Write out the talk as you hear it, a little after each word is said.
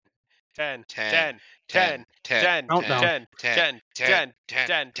10, 10, 10, 10, 10, 10, 10, 10, 10,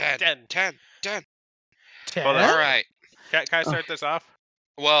 10, 10, 10. 10. Hold on. All right. Can I start this off?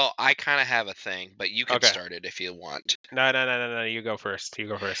 Well, I kind of have a thing, but you can Okay. start it if you want. No. You go first.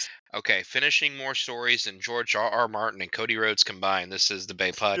 Okay, finishing more stories than George R.R. Martin and Cody Rhodes combined. This is the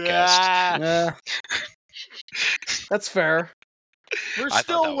Bay Podcast. Ah, That's fair. We're I thought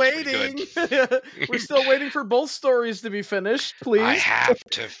still that was pretty waiting. We're still waiting for both stories to be finished, please. I have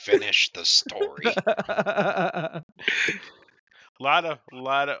to finish the story. lot of.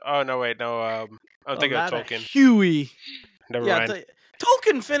 Oh no, wait, no. I'm thinking of Tolkien. Huey. Never Yeah, mind.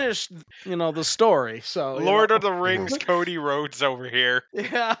 Tolkien finished, the story. So Lord of the Rings, Cody Rhodes over here.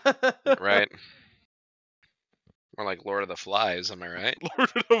 Yeah. Right? More like Lord of the Flies, am I right?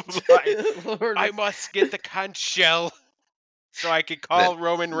 Lord of the Flies. I must get the conch shell so I can call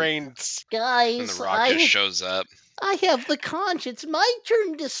Roman Reigns. And Guys, the Rock just shows up. I have the conch. It's my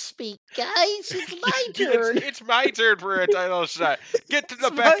turn to speak, guys. It's my turn. It's my turn for a title shot. Get to the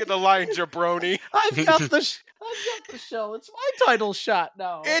back of the line, jabroni. I've got the show. It's my title shot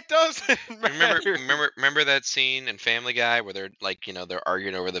now. It doesn't matter. Remember that scene in Family Guy where they're like, they're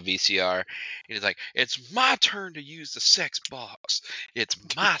arguing over the VCR, and he's like, "It's my turn to use the sex box. It's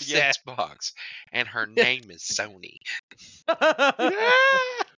my sex box, and her name is Sony."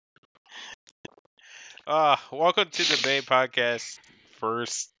 Welcome to the Bay Podcast,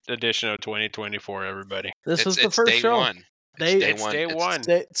 first edition of 2024, everybody. This is the first day show. One. It's day one.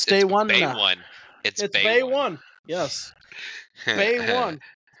 It's day one. Bay now. one. It's Bay one. Yes. Bay one.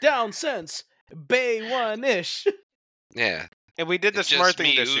 Down since Bay one-ish. Yeah. And we did the smart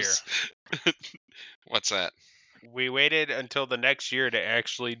thing this year. What's that? We waited until the next year to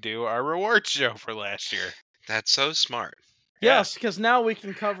actually do our reward show for last year. That's so smart. Yes, because now we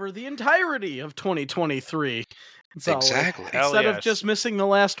can cover the entirety of 2023. Exactly. Instead of just missing the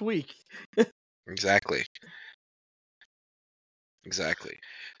last week. Exactly.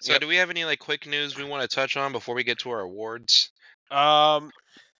 So do we have any quick news we want to touch on before we get to our awards?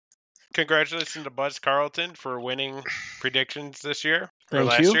 Congratulations to Buzz Carlton for winning predictions this year.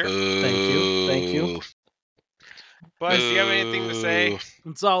 Thank last you. year. Thank you. Buzz, do you have anything to say?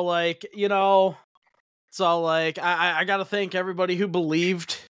 It's all I gotta thank everybody who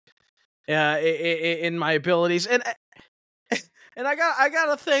believed in my abilities, and I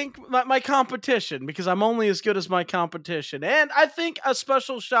gotta thank my competition, because I'm only as good as my competition. And I think a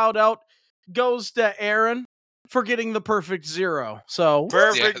special shout out goes to Aaron for getting the perfect 0. So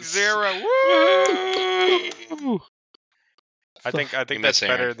perfect 0. Woo! I think that's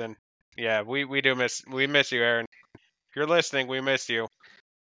better than. Yeah, we miss you, Aaron. If you're listening, we miss you.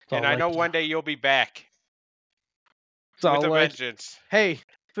 And I know one day you'll be back. With a vengeance. Hey,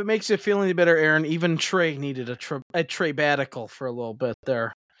 if it makes you feel any better, Aaron, even Trey needed a Trey Barnacle for a little bit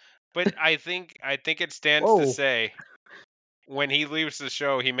there. But I think it stands to say, when he leaves the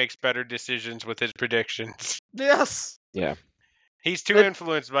show, he makes better decisions with his predictions. Yes. Yeah. He's too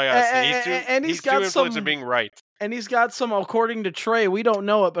influenced by us, and he's too influenced in being right. And he's got some, according to Trey, we don't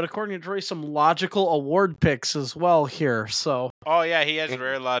know it, but according to Trey, some logical award picks as well here. So. Oh yeah, he has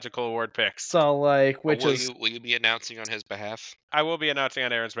very logical award picks. So will you be announcing on his behalf? I will be announcing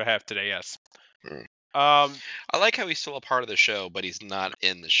on Aaron's behalf today. Yes. I like how he's still a part of the show, but he's not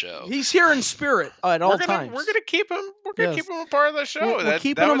in the show. He's here in spirit at all times. We're gonna keep him. We're gonna keep him a part of the show. We're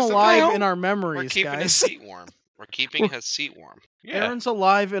keeping him alive in our memories, We're keeping his seat warm. We're keeping his seat warm. Yeah. Aaron's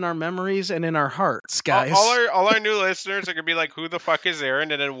alive in our memories and in our hearts, guys. All our new listeners are gonna be like, "Who the fuck is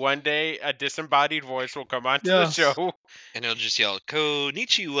Aaron?" And then one day, a disembodied voice will come onto the show, and he'll just yell,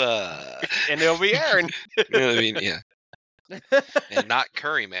 "Konnichiwa," and it'll be Aaron. You know what I mean? Yeah. And not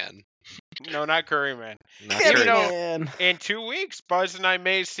Curry Man. No, not Curry Man. In 2 weeks, Buzz and I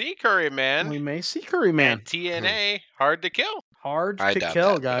may see Curry Man. We may see Curry Man. And TNA, Hard to Kill. Hard to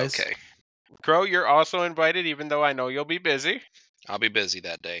kill, guys. Okay. Crow, you're also invited, even though I know you'll be busy. I'll be busy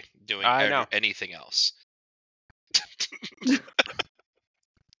that day doing anything else.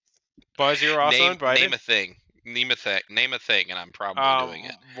 Buzz, you're also invited. Name a thing. Name a thing, and I'm probably doing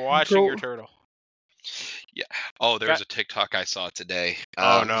it. Washing your turtle. Yeah. Oh, there's a TikTok I saw today.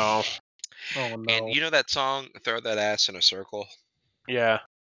 Oh no. And you know that song, "Throw That Ass in a Circle"? Yeah.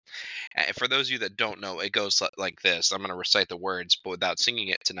 And for those of you that don't know, it goes like this. I'm going to recite the words, but without singing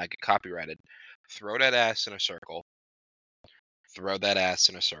it to not get copyrighted. Throw that ass in a circle. Throw that ass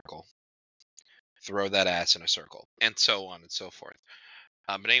in a circle. Throw that ass in a circle. And so on and so forth.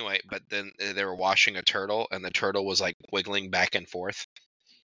 But anyway, then they were washing a turtle, and the turtle was wiggling back and forth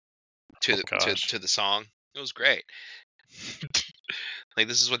to the song. It was great.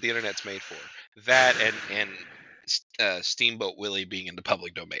 This is what the internet's made for. That and Steamboat Willie being in the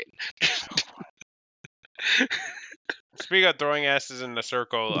public domain. Speaking of throwing asses in the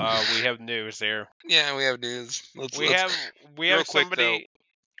circle, we have news here. Yeah, we have news. We have real quick, somebody.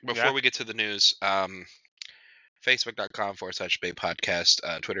 Though, before we get to the news, Facebook.com/Bay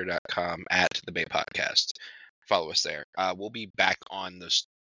Podcast, Twitter.com @the Bay Podcast. Follow us there. We'll be back on the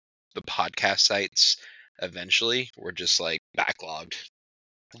podcast sites eventually. We're just like backlogged.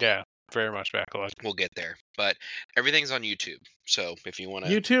 Yeah, very much backlogged. We'll get there, but everything's on YouTube. So if you want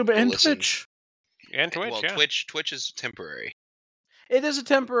to YouTube and Twitch. And Twitch, well, yeah. Twitch is temporary. It is a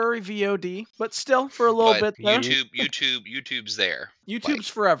temporary VOD, but still for a little bit there. YouTube's there. YouTube's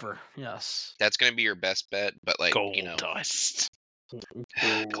forever. Yes. That's gonna be your best bet, but like Gold dust.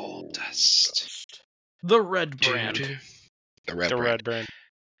 Gold dust. The red brand. The red brand.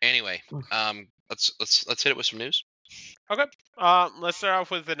 Anyway, let's hit it with some news. Okay. Let's start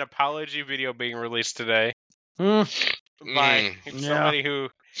off with an apology video being released today by somebody who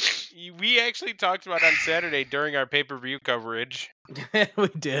we actually talked about on Saturday during our pay-per-view coverage. We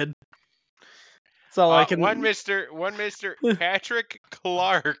did. So like one Mr. Patrick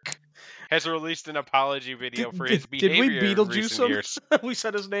Clark has released an apology video for his behavior. Did we Beetlejuice him? Years. We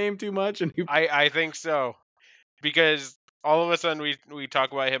said his name too much, and I think so, because all of a sudden we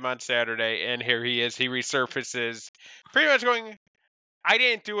talk about him on Saturday, and here he is. He resurfaces, pretty much going, "I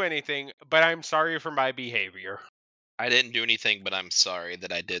didn't do anything, but I'm sorry for my behavior. I didn't do anything, but I'm sorry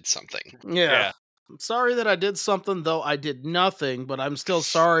that I did something." Yeah. I'm sorry that I did something, though I did nothing, but I'm still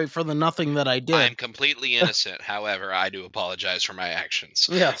sorry for the nothing that I did. I'm completely innocent. However, I do apologize for my actions.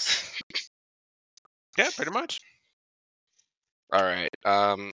 Yes. Yeah, pretty much. All right.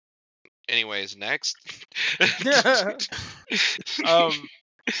 Anyways, next.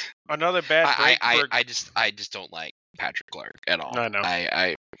 Another bad break. I just don't like Patrick Clark at all. No.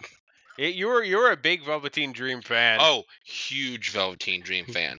 You were a big Velveteen Dream fan. Oh, huge Velveteen Dream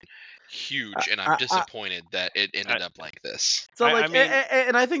fan. Huge, and I'm disappointed that it ended up like this. So,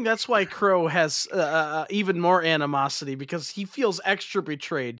 and I think that's why Crow has even more animosity, because he feels extra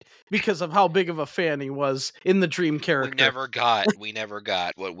betrayed because of how big of a fan he was in the Dream character. We never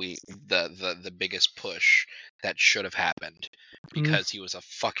got what the biggest push that should have happened, because he was a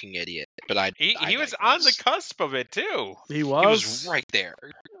fucking idiot. But he was on the cusp of it too. He was right there.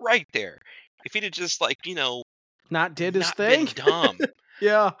 If he'd have just not did his thing, been dumb.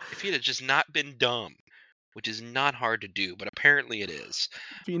 Yeah. If he'd have just not been dumb, which is not hard to do, but apparently it is.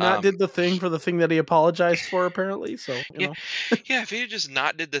 If he not did the thing for the thing that he apologized for, apparently, so, you know. Yeah, if he had just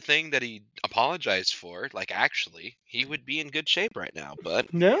not did the thing that he apologized for, like, actually, he would be in good shape right now,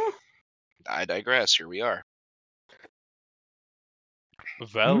 but... Yeah. I digress. Here we are.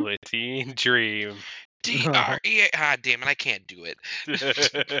 Velveteen Dream. Damn it, I can't do it.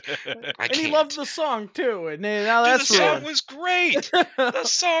 And he loved the song too, and now that's the song was great. The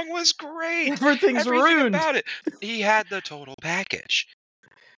song was great. Everything's ruined about it. He had the total package.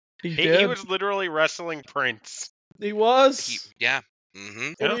 He was literally wrestling Prince. He was.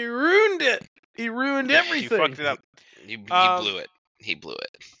 Mm-hmm. And he ruined it. He ruined everything. He fucked it up. He blew it. He blew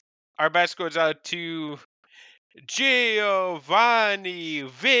it. Our best goes out to Giovanni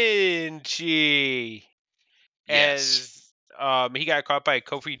Vinci. Yes. As he got caught by a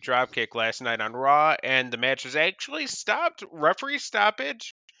Kofi dropkick last night on Raw, and the match was actually stopped, referee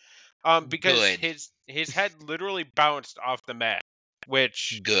stoppage, because his head literally bounced off the mat,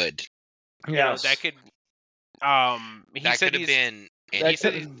 which good. You know, that could he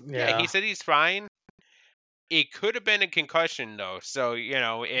said he's fine. It could have been a concussion though, so you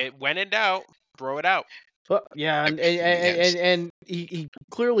know, when in doubt, throw it out. Well, yeah, and he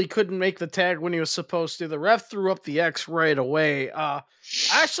clearly couldn't make the tag when he was supposed to. The ref threw up the X right away.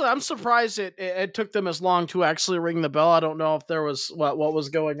 Actually, I'm surprised it took them as long to actually ring the bell. I don't know if there was what was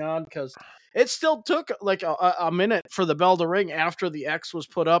going on, because it still took like a minute for the bell to ring after the X was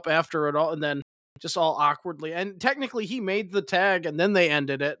put up after it all, and then just all awkwardly. And technically, he made the tag, and then they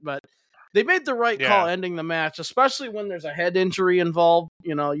ended it, but they made the right call ending the match, especially when there's a head injury involved.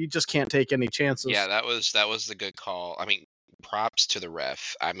 You know, you just can't take any chances. Yeah, that was the good call. I mean, props to the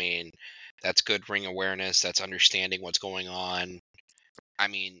ref. I mean, that's good ring awareness. That's understanding what's going on. I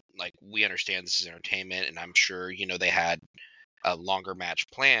mean, like, we understand this is entertainment, and I'm sure, you know, they had a longer match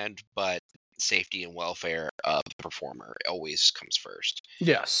planned, but safety and welfare of the performer always comes first.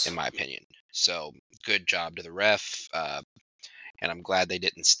 Yes. In my opinion. So, good job to the ref. And I'm glad they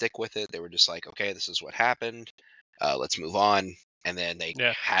didn't stick with it. They were just like, okay, this is what happened. Let's move on. And then they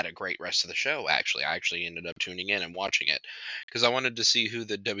had a great rest of the show, actually. I actually ended up tuning in and watching it because I wanted to see who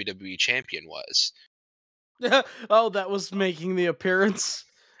the WWE champion was. Oh, that was making the appearance.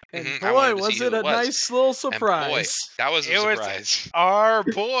 And boy, was it a nice little surprise. And boy, that was a surprise. Our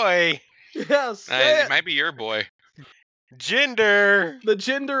boy. Yes. It might be your boy. Jinder. The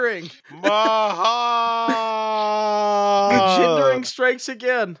gendering. Mahal. The gendering strikes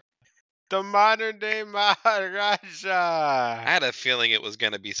again. The modern day Maharaja. I had a feeling it was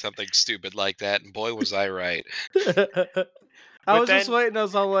going to be something stupid like that, and boy, was I right. I was just waiting. I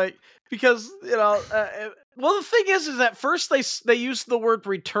was all like, because well, the thing is at first they used the word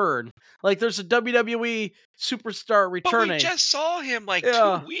return. Like there's a WWE superstar returning. But we just saw him like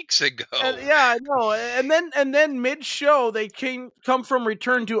 2 weeks ago. I know. And then mid show they come from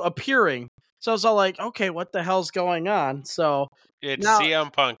return to appearing. So I was all like, okay, what the hell's going on? So it's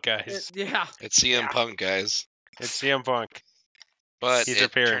CM Punk, guys. It's CM Punk, guys. It's CM Punk. But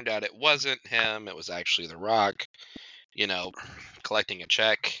it turned out it wasn't him. It was actually The Rock. Collecting a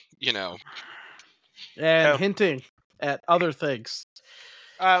check. And hinting at other things.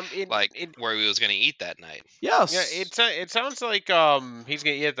 Where he was going to eat that night. Yes. Yeah, it sounds like he's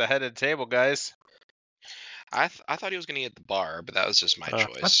going to eat at the head of the table, guys. I thought he was going to eat at the bar, but that was just my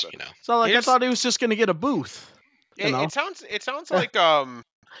choice. So I thought he was just going to get a booth. It sounds like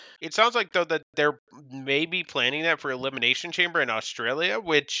it sounds like though that they're maybe planning that for Elimination Chamber in Australia,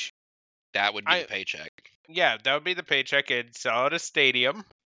 which that would be the paycheck. Yeah, that would be the paycheck. It'd sell at a stadium,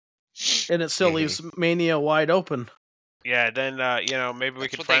 and it still leaves Mania wide open. Yeah, then maybe we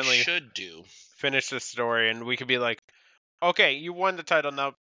could finally finish this story, and we could be like, okay, you won the title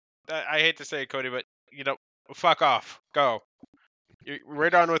now. I hate to say it, Cody, but fuck off, go. We're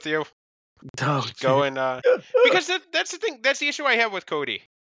done with you. Go and because that's the thing. That's the issue I have with Cody.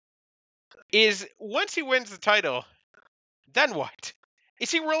 Is once he wins the title, then what? Is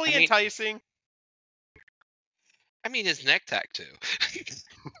he really enticing? I mean, his neck tattoo.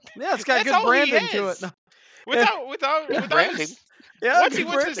 Yeah, it's got good branding to it. Without branding. Once he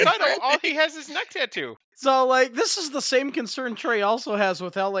wins his title, all he has is neck tattoo. So, this is the same concern Trey also has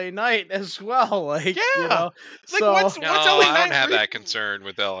with LA Knight as well. What's LA Knight? I don't have that concern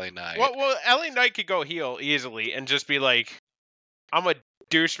with LA Knight. Well, LA Knight could go heel easily and just be like, I'm a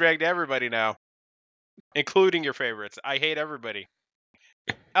douchebag to everybody now, including your favorites. I hate everybody.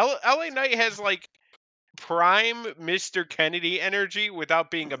 LA Knight has prime Mr. Kennedy energy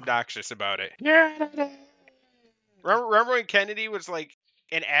without being obnoxious about it. Yeah. Remember when Kennedy was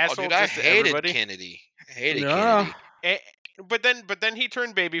an asshole to everybody? Kennedy. I hated Kennedy. But then he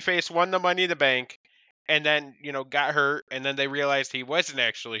turned babyface, won the Money in the Bank, and then got hurt, and then they realized he wasn't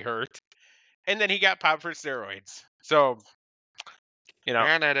actually hurt, and then he got popped for steroids. So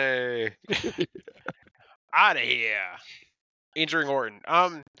Kennedy. Out of here. Injuring Orton.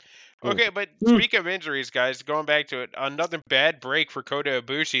 Okay, but speaking of injuries, guys, going back to it, another bad break for Kota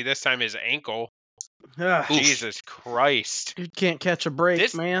Ibushi. This time his ankle. Jesus Christ! Dude can't catch a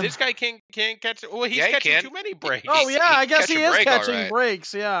break, man. This guy can't catch. Well, he's catching too many breaks. Oh yeah, I guess he is catching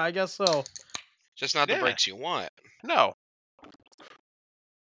breaks. Yeah, I guess so. Just not the breaks you want. No.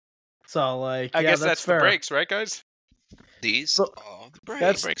 So I guess that's the breaks, right, guys? These are the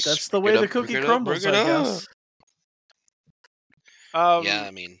breaks. That's the way the cookie crumbles, I guess. Yeah,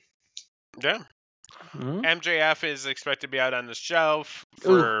 I mean. Yeah. MJF is expected to be out on the shelf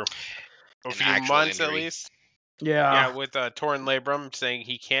for a few months at least. Yeah. With a torn labrum, saying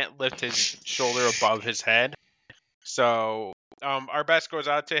he can't lift his shoulder above his head. So, our best goes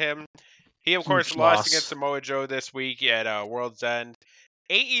out to him. He, of course, lost against Samoa Joe this week at World's End.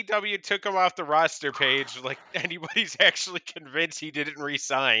 AEW took him off the roster page like anybody's actually convinced he didn't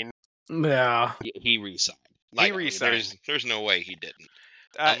re-sign. Yeah. He re-signed. He re-signed. There's no way he didn't.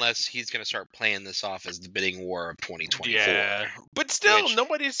 Unless he's going to start playing this off as the bidding war of 2024. Yeah. But still,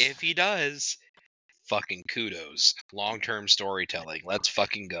 nobody's... If he does, fucking kudos. Long-term storytelling. Let's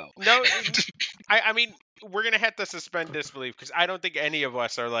fucking go. No, I mean, we're going to have to suspend disbelief because I don't think any of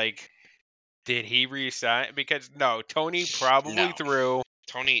us are like, did he re-sign? Because, no, Tony probably threw...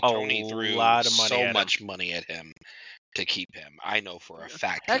 Tony threw lot of money so much money at him to keep him. I know for a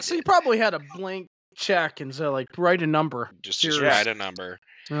fact. Actually, he probably had a blank check and said, write a number. Just write a number.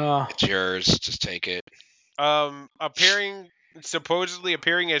 It's yours. Just take it. Supposedly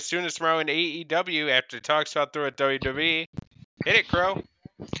appearing as soon as tomorrow in AEW after talks fell through at WWE. Hit it, Crow.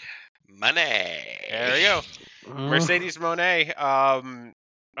 Money. There we go. Mercedes Moné.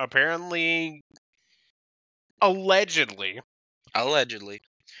 Apparently, allegedly.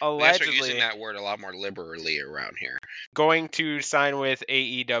 We start using that word a lot more liberally around here. Going to sign with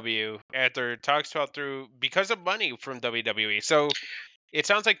AEW after talks fell through because of money from WWE. So it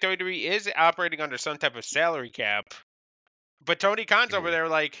sounds like WWE is operating under some type of salary cap. But Tony Khan's over there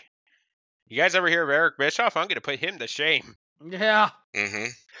like, you guys ever hear of Eric Bischoff? I'm going to put him to shame. Yeah. Mm-hmm.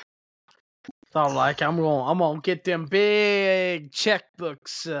 So like I'm gonna get them big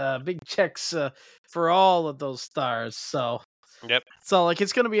checkbooks, big checks for all of those stars. So Yep. So like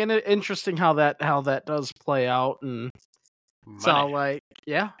it's gonna be interesting how that does play out, and it's all like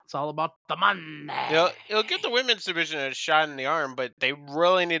it's all about the money. It'll give the women's division a shot in the arm, but they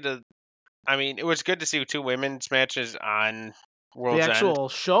really need to. I mean, it was good to see 2 women's matches on World's The actual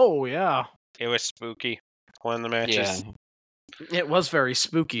End. show, yeah. It was spooky. One of the matches. Yeah. It was very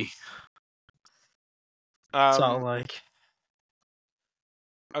spooky. So like.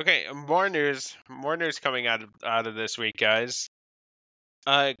 Okay, more news coming out of this week, guys.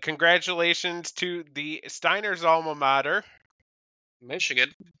 Congratulations to the Steiner's alma mater,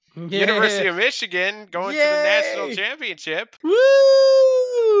 Michigan. University of Michigan, going to the national championship.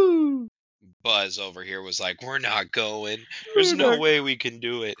 Woo! Buzz over here was like, "We're not going. There's no way we can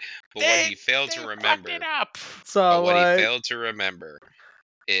do it." But what he failed to remember,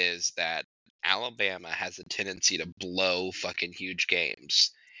 is that Alabama has a tendency to blow fucking huge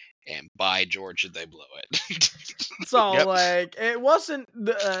games. And by Georgia, they blow it. So like, it wasn't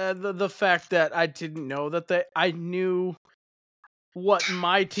the fact that I didn't know that I knew what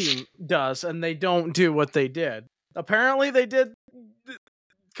my team does, and they don't do what they did. Apparently, they did a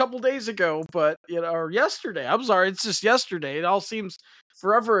couple days ago, but or yesterday. I'm sorry, it's just yesterday. It all seems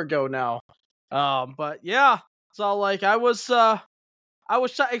forever ago now. But yeah, so like, I was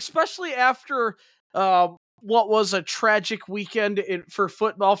shocked, especially after what was a tragic weekend for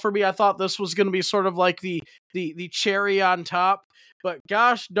football for me. I thought this was going to be sort of like the cherry on top, but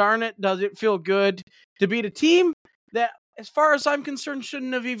gosh darn it, does it feel good to beat a team that, as far as I'm concerned,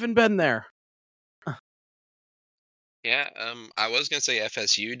 shouldn't have even been there. Yeah, I was gonna say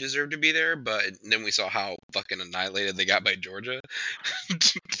FSU deserved to be there, but then we saw how fucking annihilated they got by Georgia.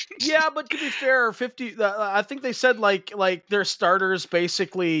 Yeah, but to be fair, I think they said like their starters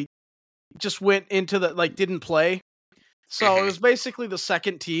basically just went into didn't play. So it was basically the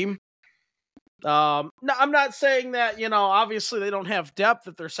second team. No, I'm not saying that, obviously they don't have depth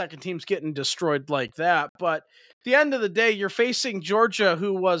if their second team's getting destroyed like that, but at the end of the day, you're facing Georgia,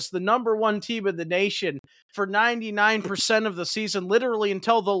 who was the number 1 team in the nation for 99% of the season, literally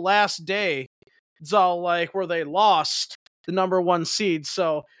until the last day. It's all like where they lost the number 1 seed.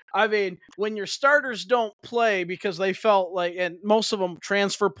 So, I mean, when your starters don't play because they felt like, and most of them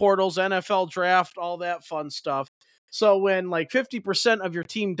transfer portals, NFL draft, all that fun stuff. So when like 50% of your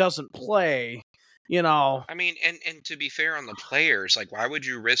team doesn't play, I mean, and to be fair on the players, like, why would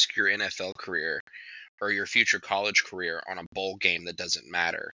you risk your NFL career or your future college career on a bowl game that doesn't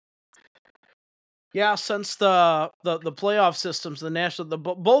matter? Yeah, since the playoff systems, the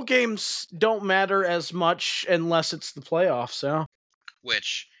bowl games don't matter as much unless it's the playoffs, yeah.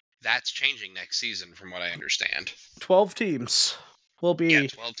 Which, that's changing next season from what I understand. 12 teams will be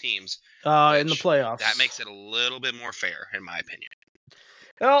 12 teams in the playoffs. That makes it a little bit more fair, in my opinion.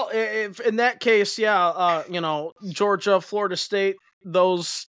 Well, if in that case, yeah, Georgia, Florida State,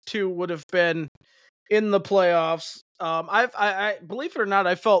 those 2 would have been in the playoffs. I believe it or not,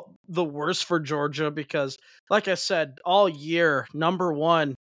 I felt the worst for Georgia because, like I said, all year, number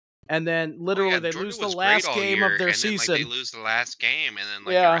 1, and then literally they Georgia lose the last game of their season. They lose the last game, and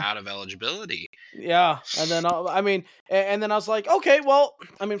then they're out of eligibility. Yeah, and then and then I was like, okay, well,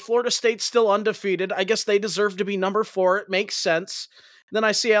 I mean, Florida State's still undefeated. I guess they deserve to be number 4. It makes sense. Then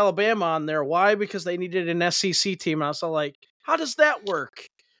I see Alabama on there. Why? Because they needed an SEC team. And I was like, how does that work?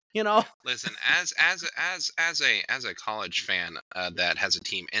 Listen, as a college fan that has a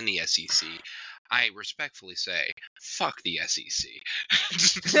team in the SEC, I respectfully say, fuck the SEC.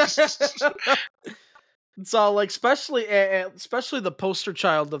 So, like, especially the poster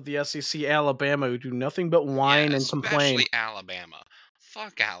child of the SEC, Alabama, who do nothing but whine and complain. Especially Alabama.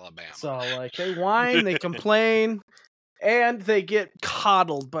 Fuck Alabama. So, like, they whine, they complain, and they get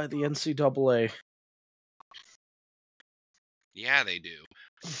coddled by the NCAA. Yeah, they do.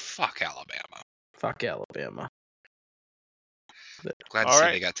 Fuck Alabama. Fuck Alabama. Glad to see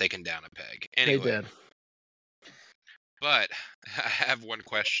they got taken down a peg. Anyway, they did. But I have one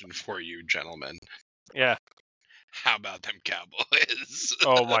question for you, gentlemen. Yeah. How about them Cowboys?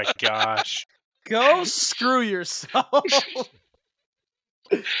 Oh my gosh. Go screw yourself.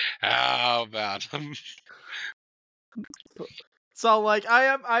 How about them? So, like,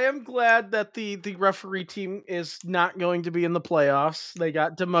 I am glad that the referee team is not going to be in the playoffs. They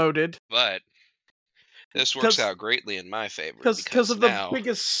got demoted. But this works out greatly in my favor. Because of the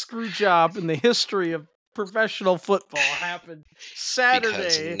biggest screw job in the history of professional football happened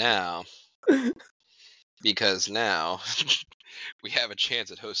Saturday. Because now we have a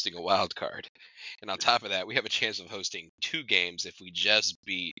chance at hosting a wild card. And on top of that, we have a chance of hosting 2 games if we just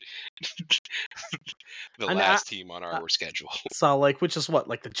beat the last team on our schedule. So, which is what,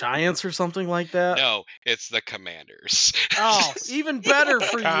 the Giants or something like that? No, it's the Commanders. Oh, even better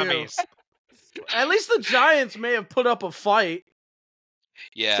for Commies. you. At least the Giants may have put up a fight.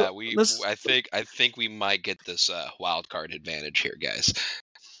 Yeah, I think we might get this wild card advantage here, guys.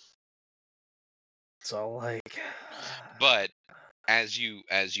 So, but as you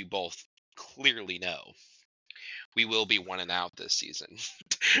both clearly know, we will be 1-out this season.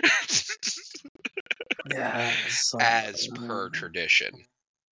 Yeah, as per tradition.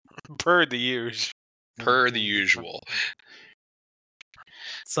 Per the usual. Per the usual.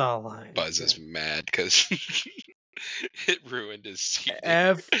 So, Buzz is mad because it ruined his season.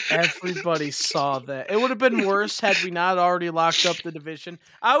 Everybody saw that. It would have been worse had we not already locked up the division.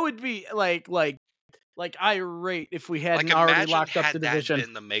 I would be irate if we hadn't already locked up the division. Had that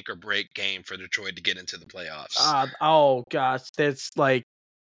been the make or break game for Detroit to get into the playoffs. Oh gosh, that's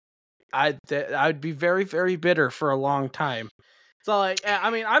I'd be very, very bitter for a long time. So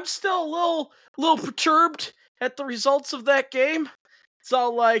I'm still a little perturbed at the results of that game.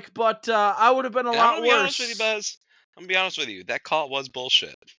 So but I would have been a lot worse. I'm gonna be honest with you, Buzz. I'm gonna be honest with you. That call was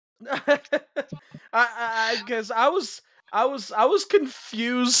bullshit. Because I was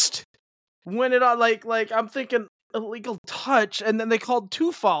confused when it I'm thinking illegal touch, and then they called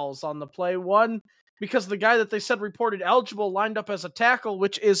 2 fouls on the play. One because the guy that they said reported eligible lined up as a tackle,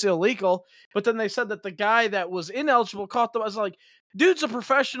 which is illegal. But then they said that the guy that was ineligible caught them. I was like, dude's a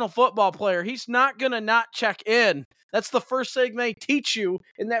professional football player. He's not going to not check in. That's the first thing they teach you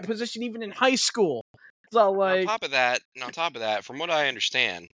in that position, even in high school. So, on top of that, from what I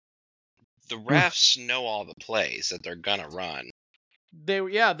understand, the refs know all the plays that they're going to run. They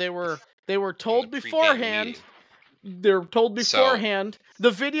were told beforehand. They're told beforehand.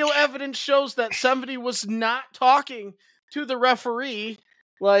 The video evidence shows that somebody was not talking to the referee.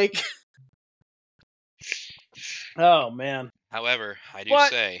 Oh man. However, I do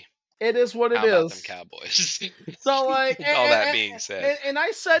say it is what it how is. About them Cowboys. So all that being said, and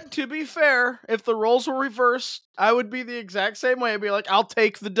I said, to be fair, if the roles were reversed, I would be the exact same way. I'd be like, I'll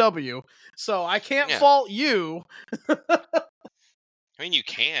take the W. So I can't fault you. I mean, you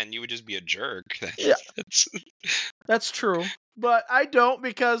can. You would just be a jerk. That's true. But I don't,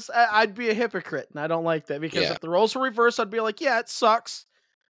 because I'd be a hypocrite, and I don't like that. Because if the roles were reversed, I'd be like, yeah, it sucks,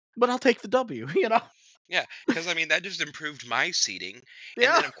 but I'll take the W, Yeah, because, that just improved my seeding. And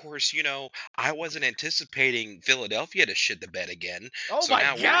then, of course, I wasn't anticipating Philadelphia to shit the bed again. Oh, so my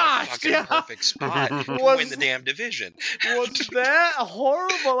now gosh! We're in a fucking perfect spot to win the damn division. Was that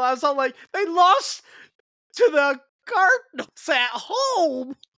horrible? I was all like, they lost to the Cardinals at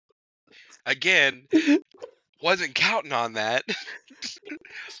home. Again, wasn't counting on that. The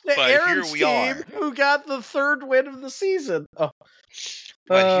but Aaron's here we team are. Who got the 3rd win of the season. Oh.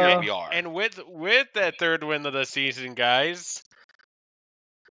 But here we are. And with that 3rd win of the season, guys,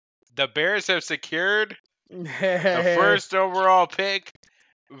 the Bears have secured the 1st overall pick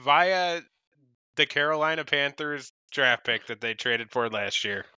via the Carolina Panthers draft pick that they traded for last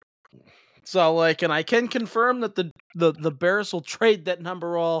year. So, and I can confirm that the Bears will trade that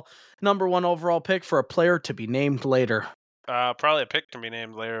number 1 overall pick for a player to be named later. Probably a pick to be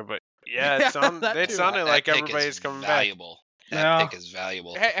named later, but it sounded like everybody's coming valuable. back. That pick is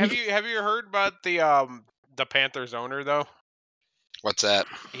valuable. Have you heard about the Panthers owner though? What's that?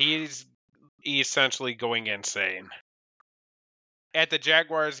 He's essentially going insane. At the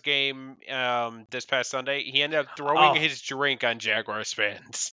Jaguars game this past Sunday, he ended up throwing his drink on Jaguars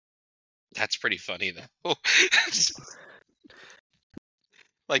fans. That's pretty funny though.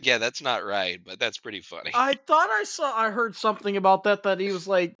 That's not right, but that's pretty funny. I thought I heard something about that he was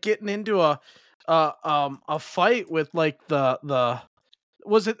getting into a fight with the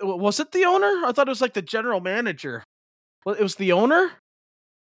was it the owner? I thought it was the general manager. Well, it was the owner?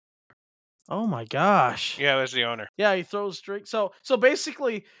 Oh my gosh. Yeah, it was the owner. Yeah, he throws drink. So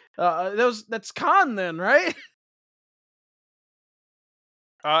basically that's con then, right?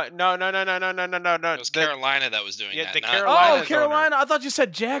 No. It was Carolina that was doing that. Carolina. I thought you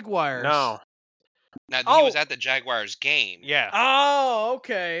said Jaguars. No. He was at the Jaguars game. Yeah. Oh,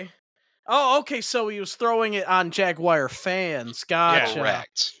 okay. So he was throwing it on Jaguar fans. Gotcha. Yeah,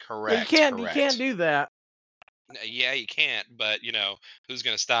 correct. You can't do that. Yeah, you can't, but who's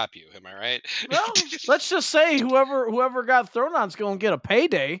gonna stop you? Am I right? Well, let's just say whoever got thrown on is gonna get a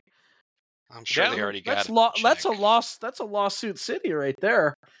payday. I'm sure they already got it. That's a lawsuit city right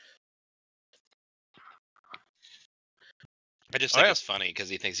there. I just think it's funny because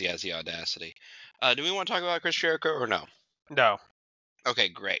he thinks he has the audacity. Do we want to talk about Chris Jericho or no? No. Okay,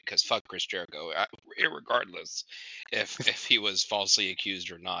 great, because fuck Chris Jericho. Irregardless if he was falsely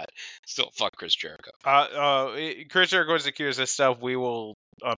accused or not, still fuck Chris Jericho. Chris Jericho is accused of stuff. We will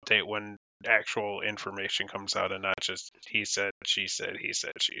update when actual information comes out, and not just he said, she said, he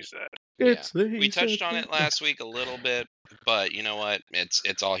said, she said. Yeah, we touched on it last week a little bit, but you know what?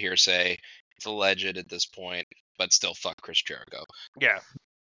 It's all hearsay. It's alleged at this point, but still fuck Chris Jericho. Yeah.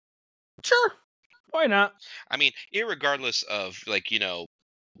 Sure. Why not? I mean, irregardless of, like,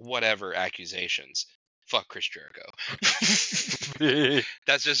 whatever accusations, fuck Chris Jericho.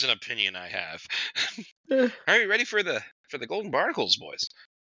 That's just an opinion I have. Are you ready for the Golden Barnacles, boys?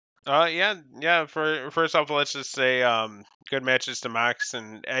 Yeah. First off, let's just say good matches to Mox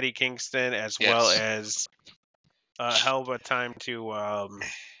and Eddie Kingston, as well as a hell of a time to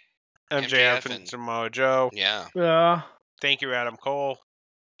MJF and Samoa Joe. Yeah. Thank you, Adam Cole.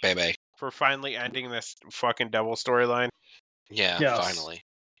 Baby. For finally ending this fucking devil storyline. Yeah, yes. Finally.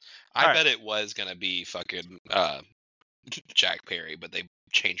 I bet it was gonna be fucking Jack Perry, but they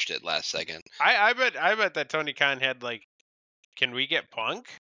changed it last second. I bet that Tony Khan had like, can we get Punk? ?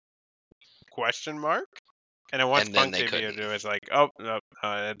 And then once Punk debuted, it was like, oh no,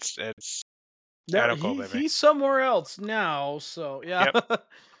 it's Adam Cole, baby. He's somewhere else now, so yeah. Yep. All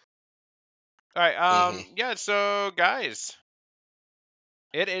right, yeah. So guys,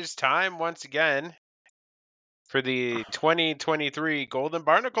 it is time once again for the 2023 Golden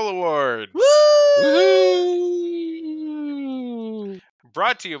Barnacle Awards. Woo!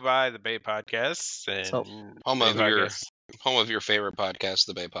 Brought to you by the Bay Podcasts and home of your favorite podcast,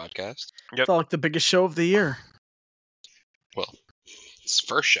 the Bay Podcast. Yep. It's like the biggest show of the year. Well, it's the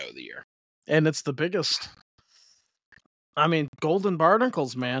first show of the year, and it's the biggest. I mean, Golden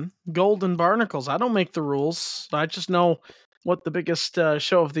Barnacles, man. Golden Barnacles. I don't make the rules. I just know what the biggest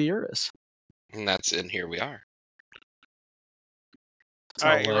show of the year is. And here we are. All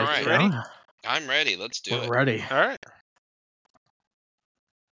right, ready? I'm ready. Let's do it. We're ready. All right.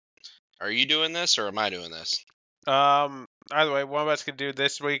 Are you doing this or am I doing this? Either way, one of us can do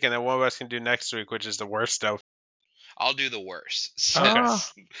this week, and then one of us can do next week, which is the worst stuff. I'll do the worst. So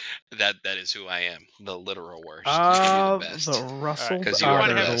that is who I am, the literal worst. The best. The Russell Awards. Do you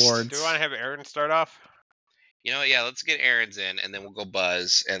want to have Aaron start off? Yeah, let's get Aaron's in, and then we'll go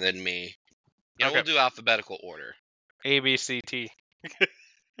Buzz, and then me. We'll do alphabetical order. A, B, C, T.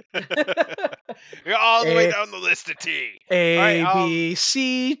 You're all the way down the list to T. A, B,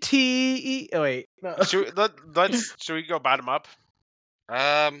 C, T, E. Oh, wait. No. Should we go bottom up?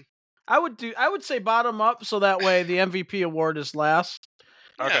 I would say bottom up, so that way the MVP award is last.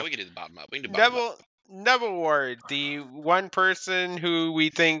 Yeah, we can do the bottom up. We can do bottom up. Neville Award, the one person who we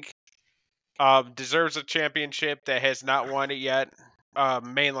think deserves a championship that has not won it yet,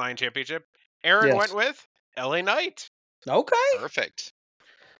 mainline championship. Aaron went with LA Knight. Okay. Perfect.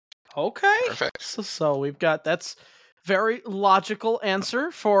 Okay. Perfect. So we've got that's very logical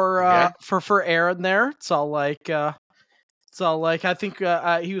answer for Aaron there. It's all like I think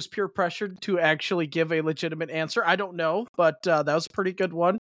he was peer pressured to actually give a legitimate answer. I don't know, but that was a pretty good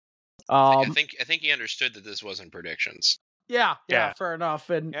one. I think he understood that this wasn't predictions. Yeah, fair enough.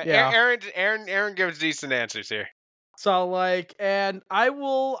 And Aaron gives decent answers here. So and I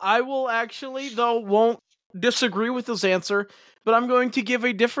will actually won't disagree with his answer, but I'm going to give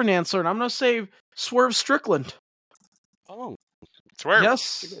a different answer, and I'm going to say Swerve Strickland. Oh, Swerve.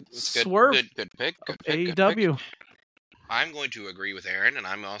 Yes, good. Swerve. Good pick. AEW. I'm going to agree with Aaron, and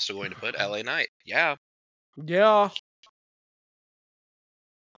I'm also going to put LA Knight. Yeah.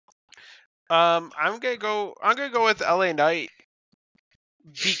 I'm gonna go with LA Knight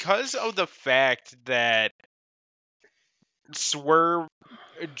because of the fact that Swerve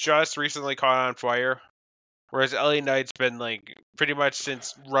just recently caught on fire, whereas LA Knight's been pretty much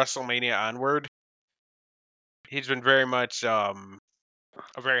since WrestleMania onward. He's been very much a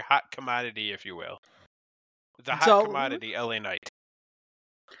very hot commodity, if you will. The hot commodity, LA Knight.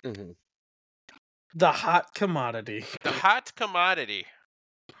 Mm-hmm. The hot commodity. The hot commodity.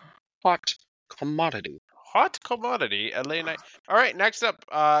 Hot commodity. Hot commodity, LA Knight. All right, next up,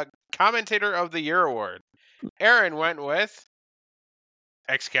 Commentator of the Year award. Aaron went with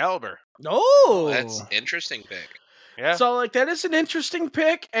Excalibur. Oh, that's an interesting pick. Yeah. So that is an interesting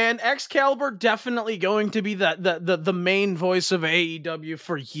pick, and Excalibur definitely going to be the main voice of AEW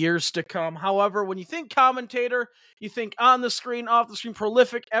for years to come. However, when you think commentator, you think on the screen, off the screen,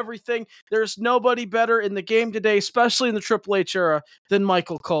 prolific, everything. There's nobody better in the game today, especially in the Triple H era, than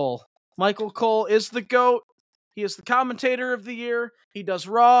Michael Cole. Michael Cole is the GOAT. He is the commentator of the year. He does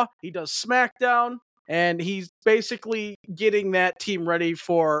Raw. He does SmackDown. And he's basically getting that team ready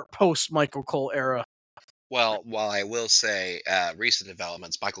for post-Michael Cole era. Well, while I will say recent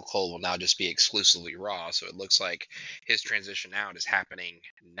developments, Michael Cole will now just be exclusively Raw, so it looks like his transition out is happening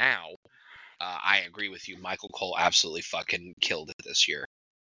now. I agree with you. Michael Cole absolutely fucking killed it this year.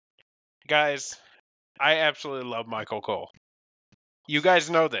 Guys, I absolutely love Michael Cole. You guys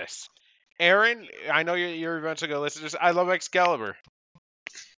know this. Aaron, I know you're eventually going to listen to this. I love Excalibur.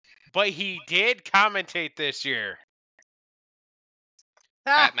 But he did commentate this year.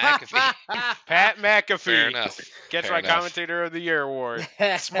 Pat McAfee. Pat McAfee. Fair enough. Gets Fair my enough. Commentator of the Year award.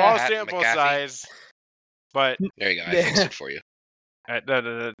 Small Pat sample McAfee. size. But there you go. I fixed it for you.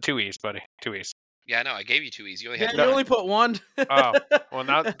 2 E's, buddy. 2 E's. Yeah, no, I gave you 2 E's. You only Yeah, had you only put one. Oh, well,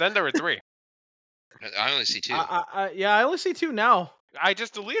 now then there were 3. I only see 2. I only see 2 now. I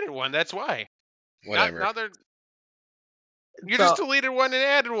just deleted one. That's why. Whatever. Now you just deleted one and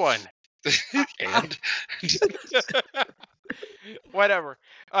added one. And whatever.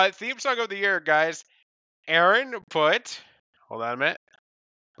 Theme song of the year, guys. Aaron put. Hold on a minute.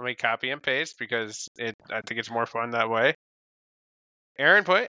 Let me copy and paste because I think it's more fun that way. Aaron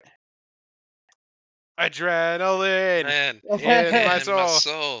put Adrenaline in my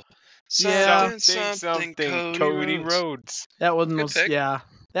soul. Something Cody Rhodes. That one was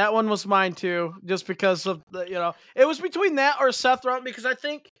that one was mine too, just because of the, it was between that or Seth Rollins, because I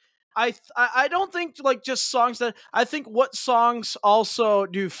think I don't think like just songs that I think what songs also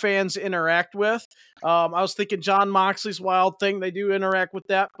do fans interact with. I was thinking John Moxley's Wild Thing, they do interact with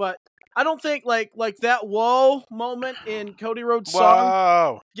that, but I don't think like that whoa moment in Cody Rhodes'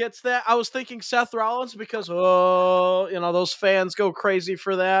 song gets that. I was thinking Seth Rollins because those fans go crazy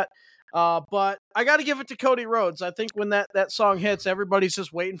for that. But I got to give it to Cody Rhodes. I think when that song hits, everybody's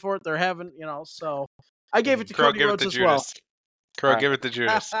just waiting for it. They're having, so I gave it to Cody Rhodes as well. Crow, give it to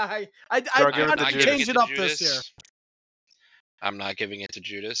Judas. I wanted to change it up this year. I'm not giving it to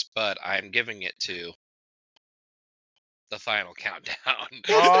Judas, but I'm giving it to the Final Countdown.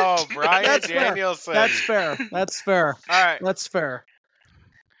 Oh, Brian Danielson. That's fair. All right. That's fair.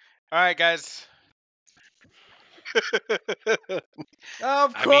 All right, guys.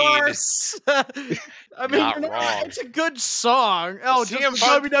 Of course. I mean, not wrong. It's a good song. Oh, just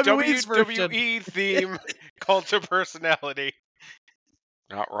the WWE's version. WWE theme, Cult of Personality.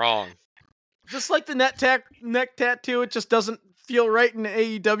 Not wrong. Just like the neck tattoo, it just doesn't feel right in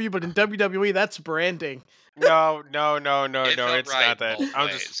AEW, but in WWE, that's branding. No, it's not that.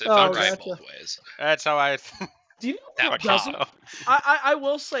 It felt right both ways. That's how I. Do you know what doesn't? I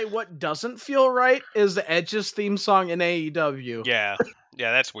will say what doesn't feel right is the Edge's theme song in AEW. Yeah,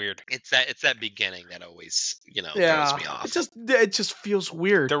 that's weird. It's that beginning that always throws me off. It just feels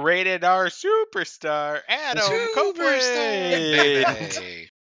weird. The rated R superstar Adam Copeland.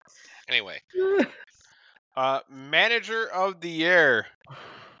 Anyway, manager of the year.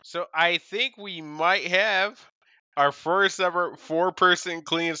 So I think we might have our first ever 4-person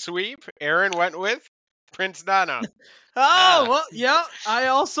clean sweep. Aaron went with Prince Nana. Oh, well, yeah. I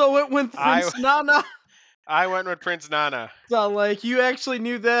also went with Prince Nana. I went with Prince Nana. So, like, you actually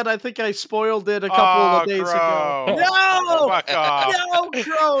knew that. I think I spoiled it a couple of days ago. No! Fuck off. No,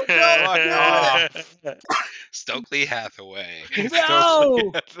 Crow! No! Stokely Hathaway.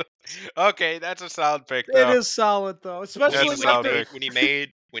 No! Okay, that's a solid pick, though. It is solid, though. Especially when he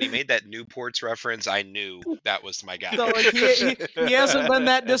made that Newport's reference, I knew that was my guy. So, like, he hasn't been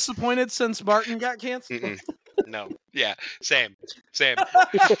that disappointed since Martin got canceled? No. Yeah, same.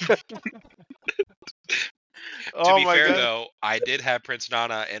 To be fair, though, I did have Prince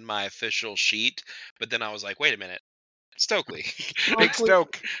Nana in my official sheet, but then I was like, wait a minute. Stokely. Big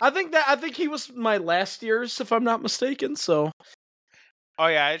Stoke. I think he was my last year's, if I'm not mistaken, so. Oh,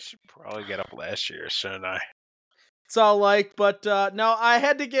 yeah, I should probably get up last year, shouldn't I? It's all like, but no, I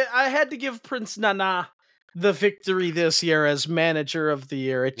had to give Prince Nana the victory this year as manager of the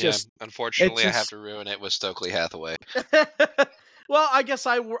year. Unfortunately, I have to ruin it with Stokely Hathaway. Well, I guess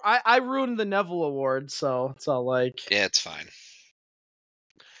I ruined the Neville Award, so it's all like. Yeah, it's fine.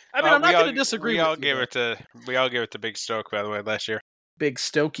 I mean, I'm not going to disagree. We all gave it to Big Stoke, by the way, last year. Big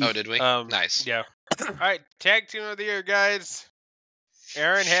Stokey. Oh, did we? Nice. Yeah. All right, tag team of the year, guys.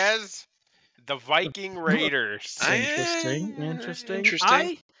 Aaron has the Viking Raiders. Interesting.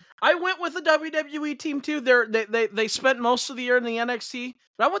 I went with the WWE team too. They spent most of the year in the NXT,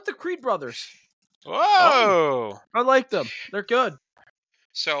 but I went the Creed brothers. Whoa! I like them. They're good.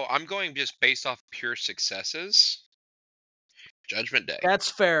 So I'm going just based off pure successes. Judgment Day. That's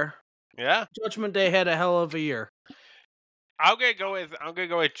fair. Yeah. Judgment Day had a hell of a year. I'm gonna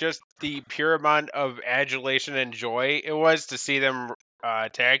go with just the pure amount of adulation and joy it was to see them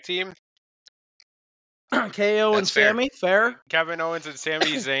tag team. KO and Sammy, fair. Kevin Owens and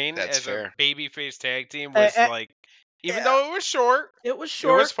Sami Zayn That's as fair. a babyface tag team was like, even though it was short, it was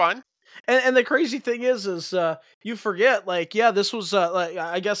short. It was fun. And the crazy thing is you forget, like, yeah, this was like,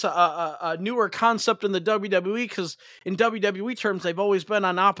 I guess a newer concept in the WWE, because in WWE terms they've always been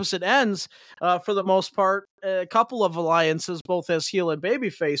on opposite ends for the most part. A couple of alliances, both as heel and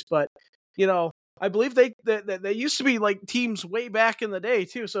babyface, but you know, I believe they used to be like teams way back in the day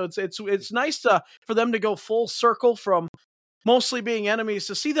too. So it's nice for them to go full circle from mostly being enemies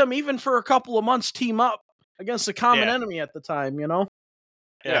to see them even for a couple of months team up against a common enemy at the time. You know.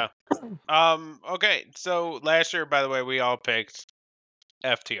 Yeah. Okay. So last year, by the way, we all picked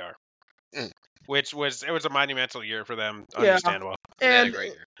FTR, which was a monumental year for them. Understandable. And they had a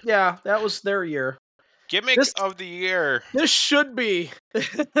great year. Yeah, that was their year. Gimmick of the year. This should be.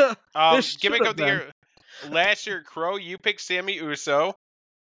 Gimmick of the year. Last year, Crow, you picked Sammy Uso.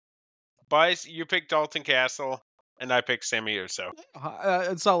 Buzz, you picked Dalton Castle, and I picked Sammy Uso.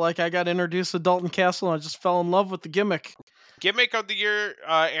 It's not like I got introduced to Dalton Castle and I just fell in love with the gimmick. Gimmick of the year,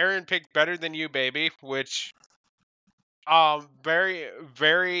 Aaron picked Better Than You, Baby, which very,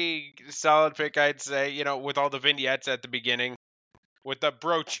 very solid pick, I'd say, you know, with all the vignettes at the beginning. With the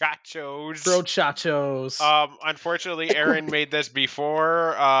brochachos. Unfortunately, Aaron made this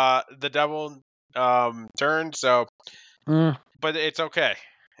before the double turn, so but it's okay.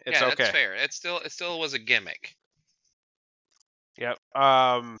 It's okay. That's fair. It still was a gimmick. Yep.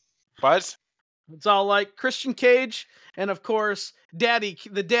 Buzz? It's all like Christian Cage, and of course,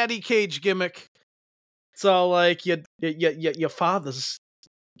 the Daddy Cage gimmick. It's all like your father's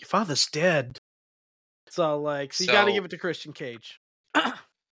dead. It's all like, so you got to give it to Christian Cage.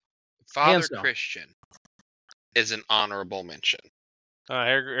 Father Christian is an honorable mention.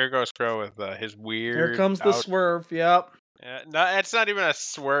 Here goes Crow with his weird. Here comes the swerve. Yep. No, that's not even a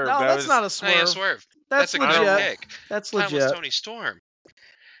swerve. No, that's not a swerve. Not a swerve. That's a legit. good pick. That's legit. legit. Was Toni Storm.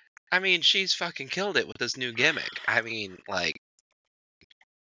 I mean, she's fucking killed it with this new gimmick. I mean, like,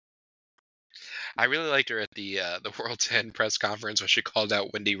 I really liked her at the World's End press conference when she called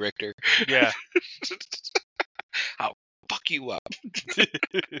out Wendy Richter. Yeah. I'll fuck you up.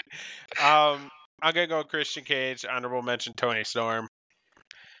 I'm gonna go Christian Cage. Honorable mention Toni Storm.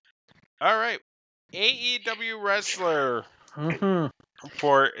 All right, AEW wrestler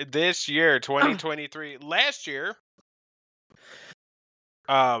for this year, 2023. Last year,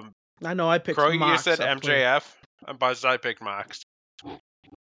 I know I picked Crow, Mox. You said MJF. And Buzz, I picked Mox.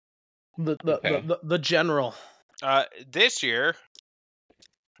 The general. This year,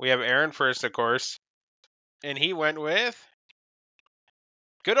 we have Aaron first, of course, and he went with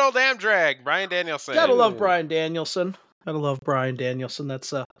good old Amdrag, Bryan Danielson. Gotta love Bryan Danielson.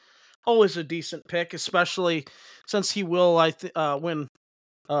 That's always a decent pick, especially since he will win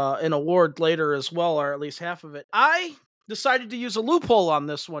an award later as well, or at least half of it. I decided to use a loophole on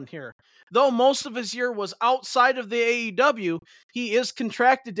this one here. Though most of his year was outside of the AEW, he is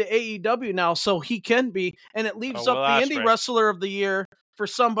contracted to AEW now, so he can be, and it leaves up the Indie Wrestler of the Year for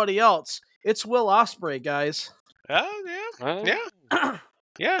somebody else. It's Will Ospreay, guys. Oh, yeah. Yeah.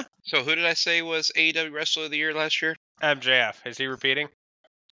 Yeah. So who did I say was AEW Wrestler of the Year last year? MJF. Is he repeating?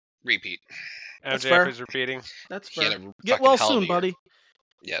 Repeat. MJF is repeating. That's fair. Get well soon, buddy.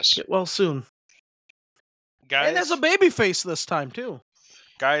 Yes. Get well soon. Guys, and as a babyface this time, too.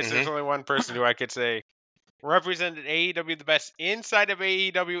 Guys, there's only one person who I could say represented AEW the best inside of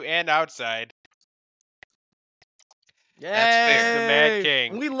AEW and outside. Yay! That's fair. The Mad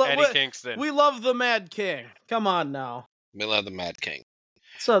King, Eddie Kingston. We love the Mad King. Come on now. We love the Mad King.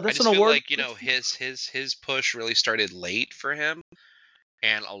 So that's I just feel like, you know, his push really started late for him.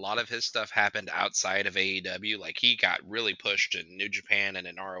 And a lot of his stuff happened outside of AEW. Like, he got really pushed in New Japan and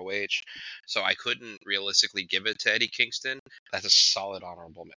in ROH. So I couldn't realistically give it to Eddie Kingston. That's a solid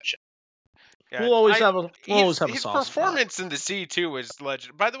honorable mention. Yeah, we'll always have a his performance in the C2 is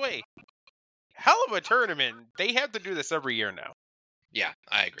legend. By the way, hell of a tournament. They have to do this every year now. Yeah,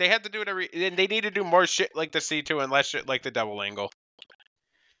 I agree. They have to do it and they need to do more shit like the C2 and less shit like the double angle.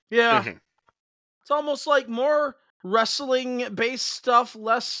 Yeah. It's almost like more wrestling-based stuff,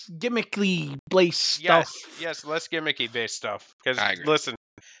 less gimmicky-based stuff. Yes, less gimmicky-based stuff. Because, listen,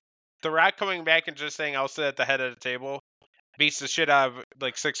 The Rock coming back and just saying, I'll sit at the head of the table, beats the shit out of,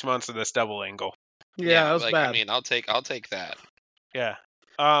 like, 6 months of this double angle. Yeah, that was bad. I mean, I'll take that. Yeah.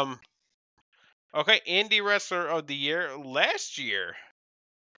 Okay, Indie Wrestler of the Year last year.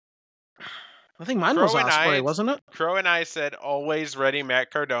 I think mine was Ospreay, wasn't it? Crow and I said Always Ready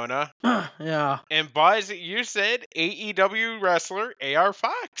Matt Cardona. Yeah. And Buzz, you said AEW wrestler AR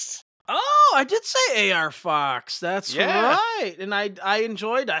Fox. Oh, I did say AR Fox. That's right. And I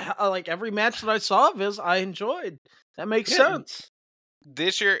enjoyed. I like every match that I saw of his. I enjoyed. That makes sense.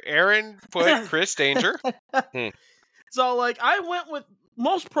 This year, Aaron put Chris Danger. So like I went with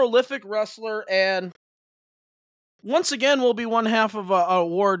most prolific wrestler, and once again will be one half of a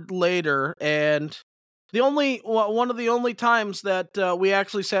award later, and one of the only times that we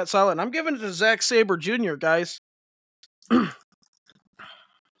actually sat silent. I'm giving it to Zack Sabre Jr., guys.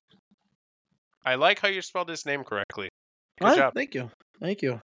 I like how you spelled his name correctly. Good job. Thank you. Thank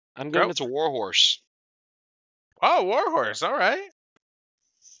you. I'm giving it to Warhorse. Oh, Warhorse. All right.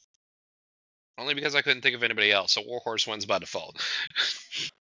 Only because I couldn't think of anybody else, so Warhorse wins by default.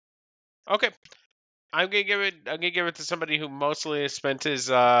 Okay. I'm gonna give it to somebody who mostly spent his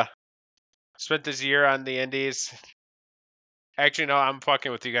year on the indies. Actually, no, I'm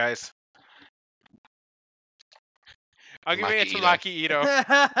fucking with you guys. I'll give it to Maki Ito.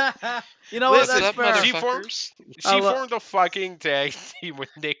 You know what? That's fair. She formed a fucking tag team with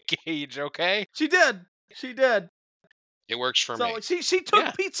Nick Gage, okay? She did. It works for me. She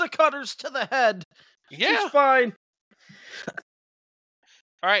took pizza cutters to the head. Yeah. She's fine.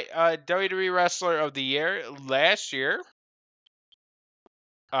 All right, WWE Wrestler of the Year last year.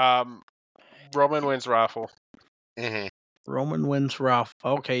 Roman wins Raffle. Mm-hmm. Roman wins Raffle.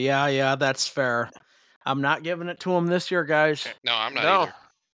 Okay, yeah, that's fair. I'm not giving it to him this year, guys. No, I'm not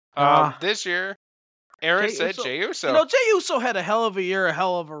either. This year, Aaron said Jey Uso. You know, Jey Uso had a hell of a year, a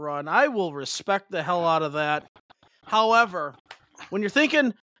hell of a run. I will respect the hell out of that. However, when you're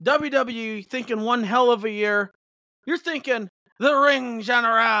thinking WWE, thinking one hell of a year, you're thinking the Ring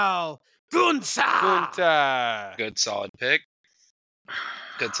General, Gunther. Good solid pick.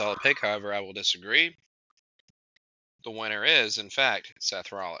 However, I will disagree. The winner is, in fact,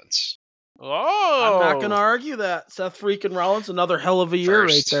 Seth Rollins. Oh! I'm not going to argue that. Seth freaking Rollins, another hell of a year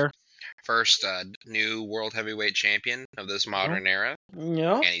right there. First new World Heavyweight Champion of this modern era.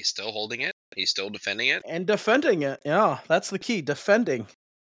 Yeah. And he's still holding it. He's still defending it. And defending it. Yeah, that's the key. Defending.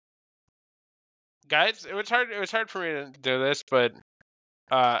 Guys, it was hard for me to do this, but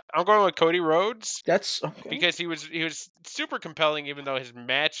I'm going with Cody Rhodes. That's okay. Because he was super compelling, even though his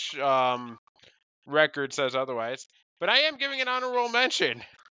match record says otherwise. But I am giving an honorable mention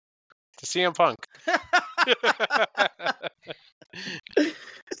to CM Punk.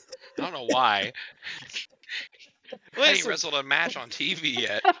 I don't know why. Listen, he wrestled a match on TV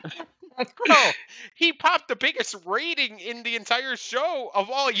yet. Bro, he popped the biggest rating in the entire show of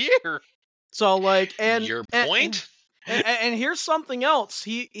all year. So like, and your point. And here's something else.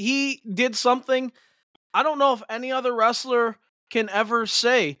 He did something I don't know if any other wrestler can ever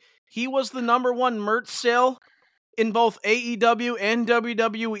say. He was the #1 merch sale in both AEW and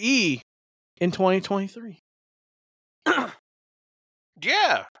WWE in 2023.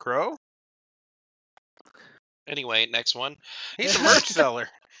 Yeah, Crow. Anyway, next one. He's a merch seller.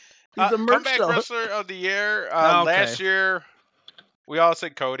 He's a merch comeback seller. wrestler of the year. Okay. Last year, we all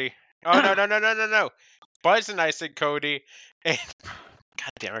said Cody. Oh, no. Buzz and I said Cody. And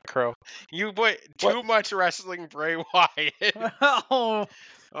God damn it, Crow. You put too much wrestling Bray Wyatt. Oh.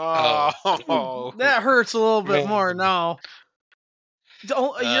 That hurts a little bit more now.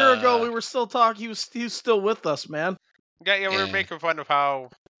 A year ago, we were still talking. He was still with us, man. Yeah, we were making fun of how,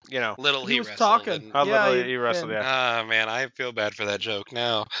 little he was wrestled. talking. How little he wrestled, yeah. Ah, man, I feel bad for that joke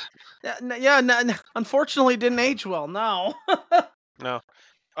now. Unfortunately, didn't age well now. No.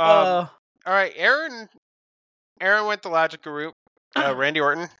 All right, Aaron went the logical route. Randy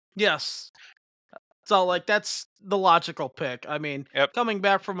Orton. Yes. So, that's the logical pick. I mean, coming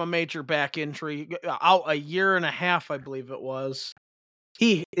back from a major back injury, out a year and a half, I believe it was.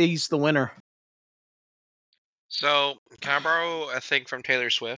 He's the winner. So, can I borrow a thing from Taylor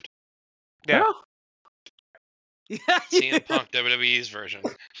Swift? Yeah. CM Punk WWE's version.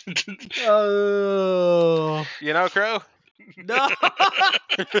 Oh. Crow? No.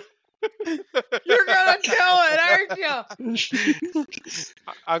 You're gonna do it, aren't you?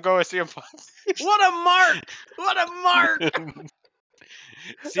 I'll go with CM Punk. What a mark!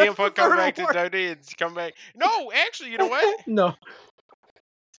 CM Punk come back to WWE and come back. No, actually, you know what? No.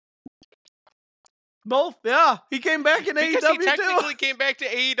 Both, yeah. He came back in AEW because he technically came back to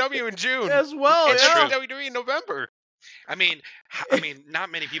AEW in June as well. It's yeah. WWE in November. I mean, not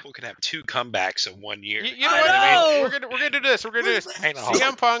many people can have 2 comebacks in 1 year. You know what? I mean? We're gonna do this.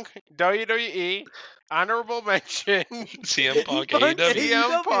 CM Punk, WWE, honorable mention. CM Punk, AEW.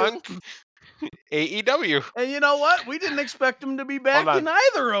 CM Punk, AEW. And you know what? We didn't expect him to be back in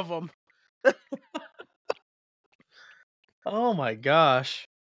either of them. Oh my gosh.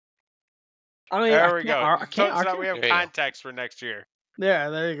 I mean, there we go. I can't so we have context for next year. Yeah,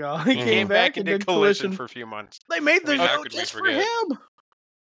 there you go. He came back and did Collision for a few months. They made the show just for him.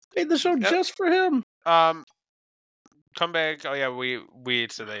 Made the show just for him. Come back. Oh yeah, we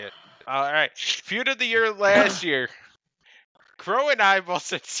today. All right. Feud of the year last year. Crow and I both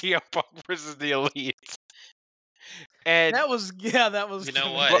said CM Punk versus the Elite. And that was. You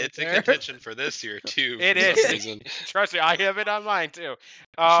know what? It's in contention for this year too. It is. Trust me, I have it on mine too.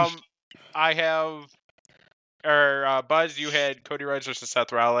 I have, Buzz, you had Cody Rhodes versus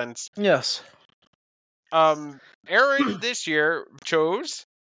Seth Rollins. Yes. Aaron this year chose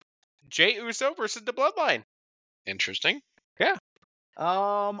Jey Uso versus the Bloodline. Interesting. Yeah.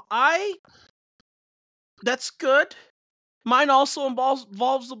 That's good. Mine also involves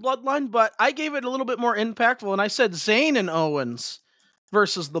the Bloodline, but I gave it a little bit more impactful, and I said Zayn and Owens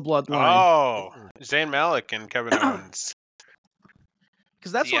versus the Bloodline. Oh, Zayn Malik and Kevin Owens.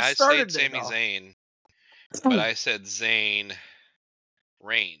 Because that's what started it. I said Sami Zayn, but I said Zayn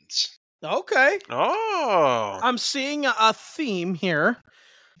Reigns. Okay. Oh. I'm seeing a theme here,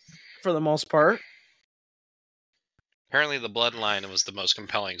 for the most part. Apparently, the Bloodline was the most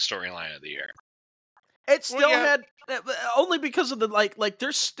compelling storyline of the year. It still had, only because of the, like,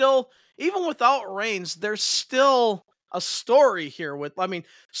 there's still, even without Reigns, there's still a story here with, I mean,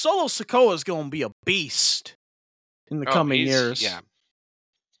 Solo Sikoa is going to be a beast in the coming years. Yeah.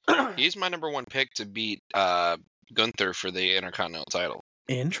 He's my number one pick to beat Gunther for the Intercontinental title.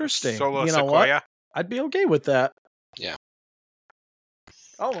 Interesting. Solo you know Sikoa? What? I'd be okay with that. Yeah.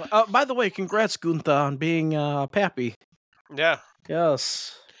 Oh, by the way, congrats, Gunther, on being Pappy. Yeah.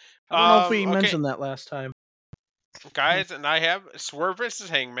 Yes. I don't know if we mentioned that last time. Guys, and I have Swerve versus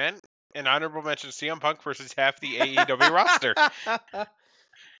Hangman, an honorable mention CM Punk versus half the AEW roster.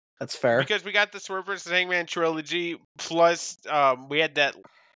 That's fair. Because we got the Swerve versus Hangman trilogy, plus we had that,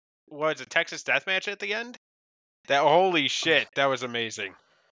 Texas Deathmatch at the end? Holy shit, that was amazing.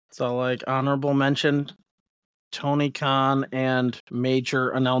 So, like, honorable mention, Tony Khan and major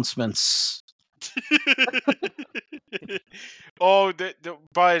announcements. Oh,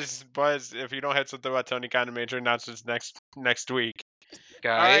 Buzz, if you don't have something about Tony Khan and major announcements next week.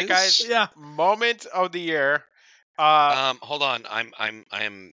 Guys. All right, guys. Yeah. Moment of the year. Hold on.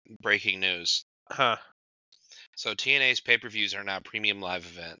 I'm breaking news. Huh. So TNA's pay-per-views are now premium live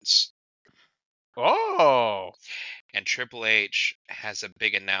events. Oh. And Triple H has a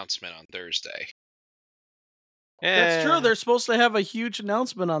big announcement on Thursday. That's true. They're supposed to have a huge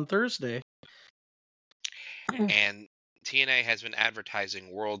announcement on Thursday. And TNA has been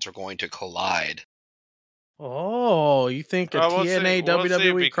advertising Worlds Are Going to Collide. Oh, you think a TNA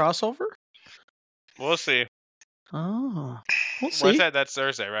WWE crossover? We'll see. Oh, we'll see. What's that? That's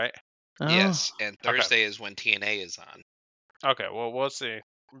Thursday, right? Oh. Yes, and Thursday is when TNA is on. Okay, well, we'll see.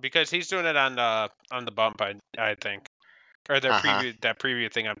 Because he's doing it on the bump, I think. Or their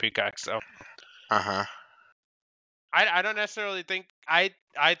preview thing on Peacock, so. I don't necessarily think... I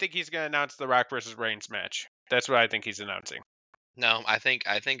think he's going to announce the Rock versus Reigns match. That's what I think he's announcing. No, I think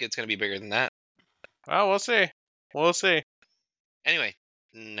it's going to be bigger than that. Well, we'll see. We'll see. Anyway,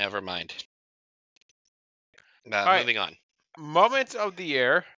 never mind. Moving on. Moment of the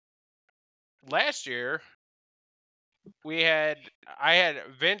year. Last year, I had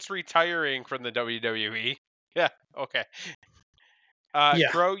Vince retiring from the WWE. Yeah, okay.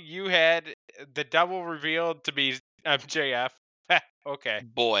 Crow, you had the double revealed to be MJF. Okay.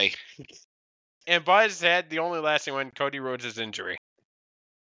 Boy. And Buzz had the only lasting one, Cody Rhodes' injury.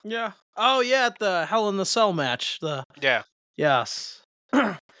 Yeah. Oh, yeah, at the Hell in the Cell match. Yeah. Yes.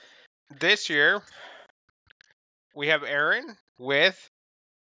 This year, we have Aaron with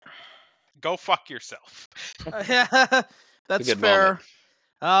Go Fuck Yourself. Yeah, that's fair.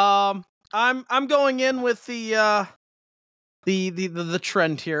 I'm going in with the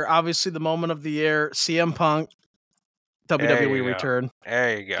trend here. Obviously, the moment of the year, CM Punk, WWE return.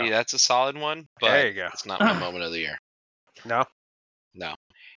 There you go. See, that's a solid one, but there you go. It's not my moment of the year. No? No.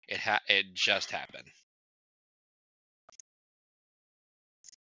 It just happened.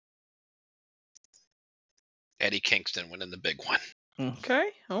 Eddie Kingston winning the big one. Okay.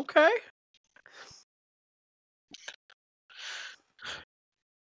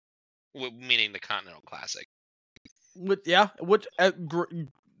 Meaning the Continental Classic.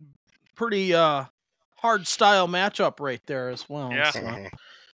 Pretty hard style matchup right there as well. Yeah. So.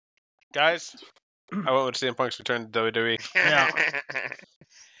 Guys, I went with CM Punk's return to WWE.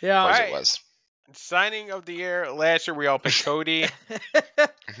 Yeah. Of course it was. Signing of the year. Last year we all picked Cody.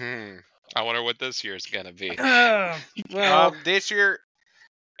 I wonder what this year's gonna be. This year,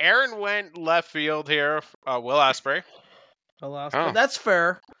 Aaron went left field here. Will Ospreay. That's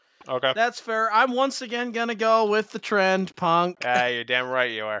fair. Okay. That's fair. I'm once again gonna go with the trend, Punk. You're damn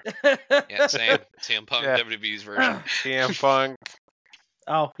right you are. Yeah, same. CM Punk, Yeah. WWE's version. CM Punk.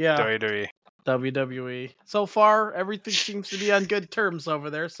 Oh yeah. WWE. WWE. So far, everything seems to be on good terms over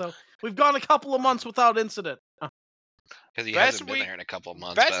there. So we've gone a couple of months without incident. Because he Best hasn't been week- there in a couple of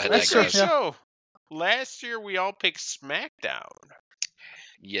months. Best But I week of the digress. show. Last year we all picked SmackDown.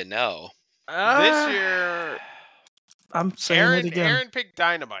 You know. This year, I'm saying it again. Aaron picked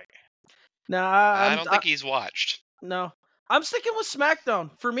Dynamite. Nah, I don't think he's watched. No, I'm sticking with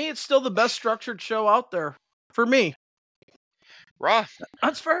SmackDown. For me, it's still the best structured show out there. For me, Raw.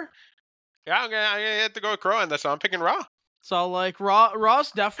 that's fair. Yeah, I'm gonna have to go with Crow on this one. I'm picking Raw. So like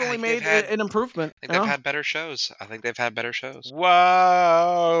Raw's definitely made an improvement. I think they've had better shows. Whoa.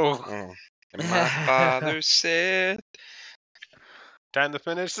 Oh. And my father said, Time to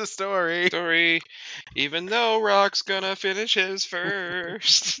finish the story. Even though Rock's gonna finish his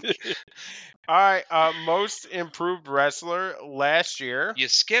first. All right, most improved wrestler last year. You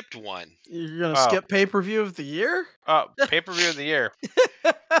skipped one. You're gonna skip pay-per-view of the year? Pay-per-view of the year.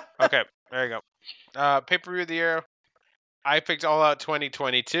 Okay, there you go. Pay-per-view of the year. I picked All Out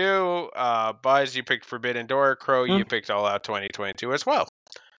 2022. Buzz, you picked Forbidden Door. Crow, you picked All Out 2022 as well.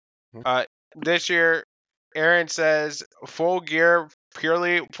 This year, Aaron says Full Gear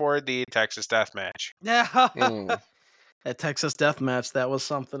purely for the Texas Death Match. Yeah. That Texas Death Match, that was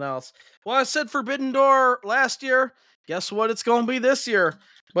something else. Well, I said Forbidden Door last year. Guess what it's going to be this year?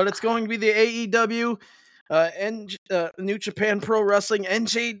 But it's going to be the AEW New Japan Pro Wrestling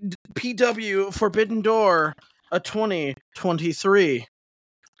NJPW Forbidden Door 2023.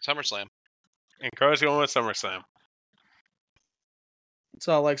 SummerSlam. And Crow's going with SummerSlam.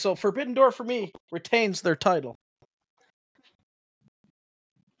 So Forbidden Door for me retains their title.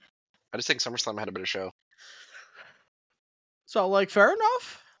 I just think SummerSlam had a better show. So fair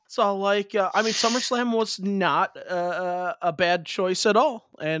enough. So SummerSlam was not a bad choice at all,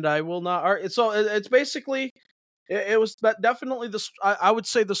 and I will not. So it's basically it was definitely I would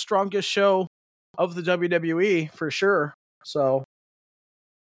say the strongest show of the WWE for sure. So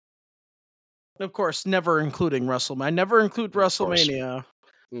of course, never including WrestleMania. I never include WrestleMania.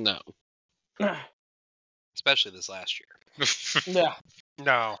 No. Especially this last year. Yeah.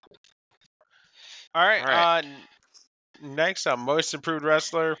 No. All right. Next up, most improved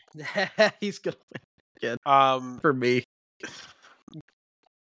wrestler. He's gonna win again. For me.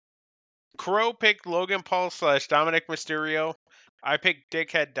 Crow picked Logan Paul / Dominic Mysterio. I picked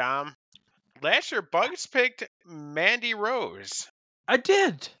Dickhead Dom. Last year, Bugs picked Mandy Rose. I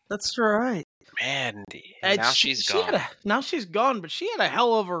did. That's right. Mandy. And now she's gone. Now she's gone, but she had a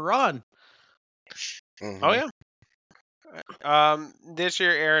hell of a run. Mm-hmm. Oh yeah. This year,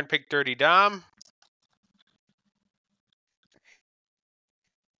 Aaron picked Dirty Dom.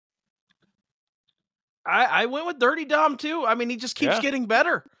 I went with Dirty Dom too. I mean, he just keeps getting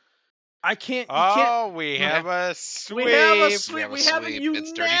better. I can't. We have a sweep. We have a sweep. We have a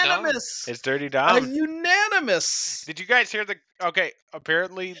unanimous. It's Dirty Dom. A unanimous. Did you guys hear Okay,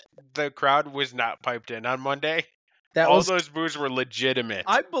 apparently the crowd was not piped in on Monday. All those boos were legitimate.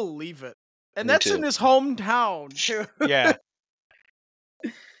 I believe it, and that's in his hometown too. Yeah.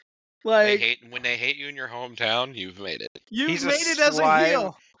 When they hate you in your hometown, you've made it. You've made it as a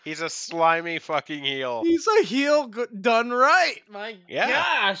heel. He's a slimy fucking heel. He's a heel done right. My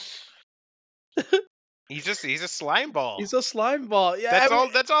gosh. He's a slime ball. He's a slime ball. Yeah,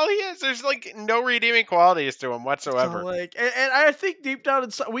 that's all he is. There's no redeeming qualities to him whatsoever. And I think deep down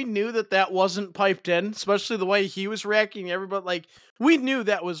inside, we knew that wasn't piped in, especially the way he was reacting. Everybody, we knew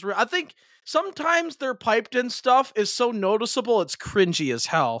that was real. I think sometimes their piped in stuff is so noticeable, it's cringy as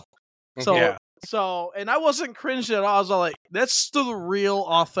hell. So, and I wasn't cringed at all. I was all like, that's the real,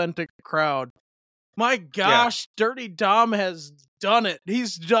 authentic crowd. My gosh, Dirty Dom has done it.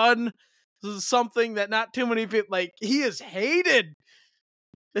 He's done something that not too many people, he is hated.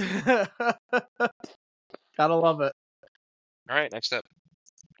 Gotta love it. All right, next up.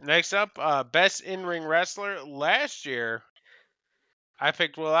 Next up, best in-ring wrestler. Last year, I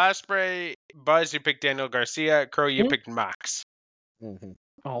picked Will Ospreay. Buzz, you picked Daniel Garcia. Crow, you picked Mox. Mm-hmm.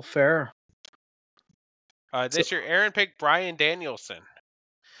 All fair. This year, Aaron picked Bryan Danielson.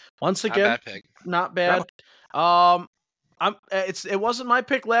 Once again, not bad. It wasn't my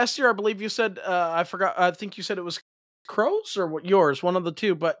pick last year. I believe you said I forgot. I think you said it was Crow's or yours, one of the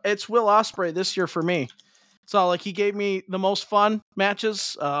two. But it's Will Ospreay this year for me. So he gave me the most fun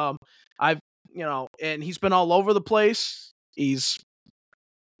matches. And he's been all over the place. He's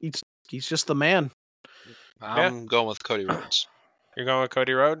just the man. I'm going with Cody Rhodes. You're going with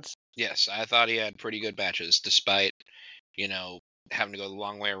Cody Rhodes? Yes, I thought he had pretty good matches, despite, having to go the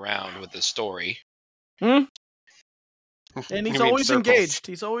long way around with the story. And he's always engaged.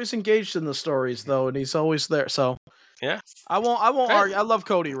 He's always engaged in the stories, though, and he's always there. So yeah, I won't argue. I love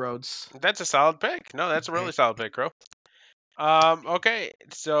Cody Rhodes. That's a solid pick. No, that's a really solid pick, Crow. Okay,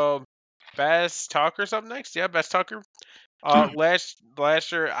 so best talker's up next. Yeah, best talker.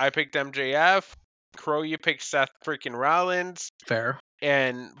 Last year I picked MJF. Crow, you picked Seth freaking Rollins. Fair.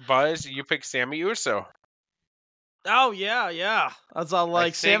 And Buzz, you picked Sammy Uso. Oh yeah. That's all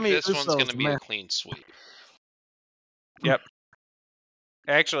like Sammy Uso. This one's gonna be a clean sweep. Yep.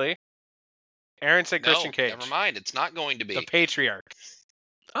 Actually, Aaron said Christian Cage. Never mind. It's not going to be the Patriarch.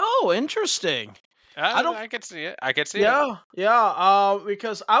 Oh, interesting. I could see it. Yeah.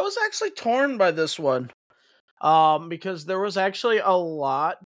 Because I was actually torn by this one. Because there was actually a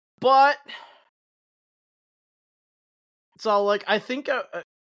lot, but it's all like I think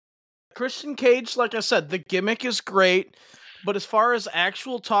Christian Cage, like I said, the gimmick is great, but as far as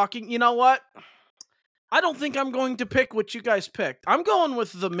actual talking, you know what? I don't think I'm going to pick what you guys picked. I'm going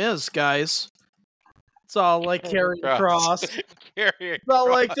with The Miz, guys. It's all like Karrion Kross. It's all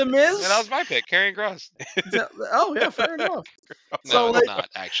like The Miz. Yeah, that was my pick, Karrion Kross. Oh yeah, fair enough. No, it's not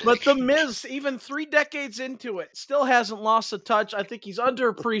actually. But The Miz, even 3 decades into it, still hasn't lost a touch. I think he's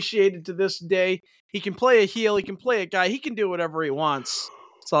underappreciated to this day. He can play a heel. He can play a guy. He can do whatever he wants.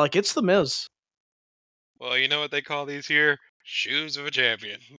 So like, it's The Miz. Well, you know what they call these here? Shoes of a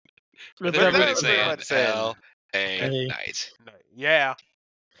champion. With everybody saying L.A. Knight. Yeah.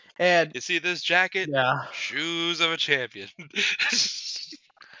 And you see this jacket? Yeah. Shoes of a champion.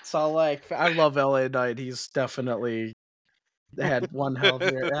 So like, I love L.A. Knight. He's definitely had one hell of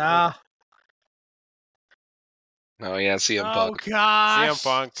a year. Yeah. Oh yeah, CM Punk. Oh gosh. CM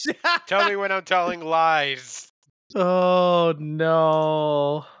Punk. Tell me when I'm telling lies. Oh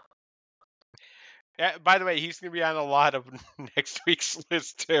no. Yeah, by the way, he's gonna be on a lot of next week's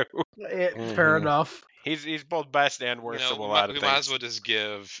list too. Fair enough. He's both best and worst of a lot of things. We might as well just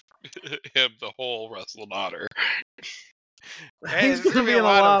give him the whole wrestling honor. He's gonna be in a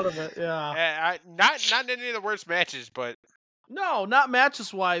lot of it. Yeah. Not any of the worst matches, but no, not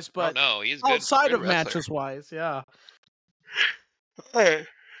matches wise, but no, he's outside good of matches wise. Yeah. Hey.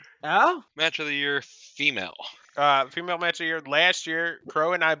 Yeah. Match of the year, female. Female match of the year. Last year,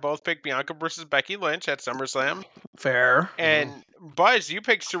 Crow and I both picked Bianca versus Becky Lynch at SummerSlam. Fair. And Buzz, you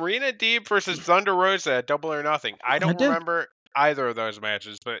picked Serena Deeb versus Thunder Rosa at Double or Nothing. I don't remember either of those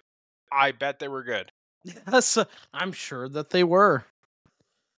matches, but I bet they were good. Yes, I'm sure that they were.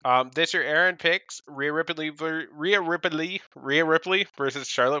 This year, Aaron picks Rhea Ripley versus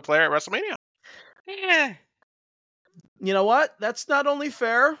Charlotte Flair at WrestleMania. Yeah. You know what? That's not only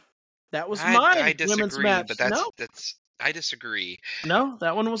fair. That was mine. I disagree, women's match. But that's I disagree. No,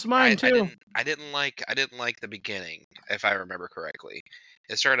 that one was mine too. I didn't like the beginning, if I remember correctly.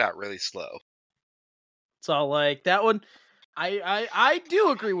 It started out really slow. So like that one, I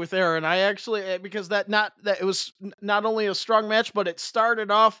do agree with Aaron. I actually because that it was not only a strong match, but it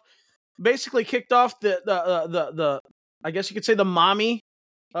started off basically kicked off the I guess you could say the mommy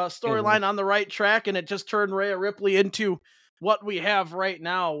storyline on the right track, and it just turned Rhea Ripley into what we have right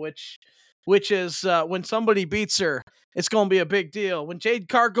now, which is when somebody beats her, it's going to be a big deal. When Jade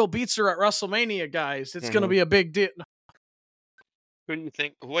Cargill beats her at WrestleMania, guys, it's going to be a big deal. Who do you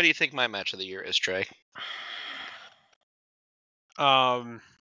think? What do you think my match of the year is, Trey? Probably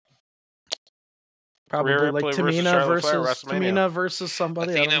Rhea like Tamina versus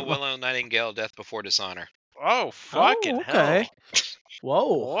somebody. Athena, Willow Nightingale, Death Before Dishonor. Oh, fucking hell.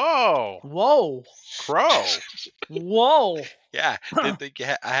 Whoa. Crow. Whoa. Yeah, didn't think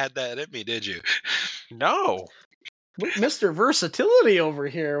I had that in me, did you? No. Mr. Versatility over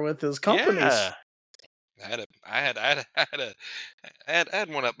here with his companies. Yeah. I had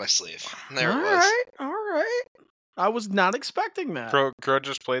one up my sleeve. There it was. All right. I was not expecting that. Crow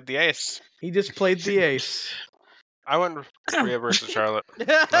just played the ace. He just played the ace. I went Rhea versus Charlotte.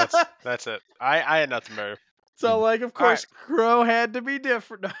 That's it. I had nothing better. So, like, of course, Crow had to be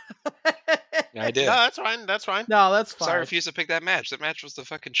different. I did. No, that's fine. That's fine. No, that's fine. So I refused to pick that match. That match was the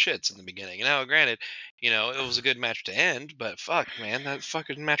fucking shits in the beginning. Now, granted, it was a good match to end, but fuck, man, that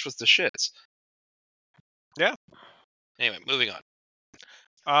fucking match was the shits. Yeah. Anyway, moving on.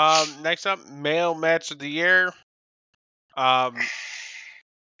 Next up, male match of the year. Crow,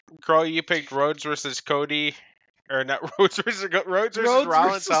 you picked Rhodes versus Cody, or not Rhodes versus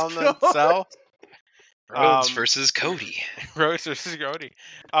Rollins Hell in the Cell. Rhodes versus Cody. Rhodes versus Cody.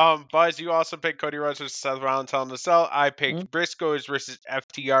 Buzz, you also picked Cody Rhodes versus Seth Rollins Hell in the Cell. I picked Briscoes versus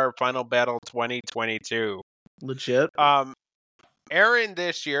FTR Final Battle 2022. Legit. Aaron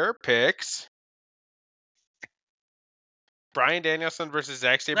this year picks Bryan Danielson versus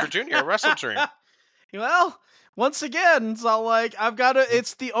Zack Sabre Jr. at Wrestle Dream. Well, once again, so like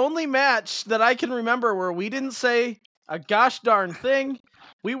it's the only match that I can remember where we didn't say a gosh darn thing.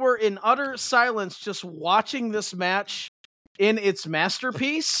 We were in utter silence just watching this match in its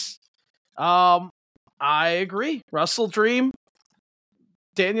masterpiece. I agree. Wrestle Dream,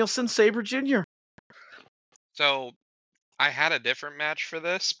 Danielson, Sabre Jr. So I had a different match for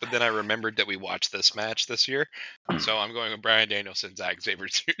this, but then I remembered that we watched this match this year. So I'm going with Bryan Danielson, Zack Sabre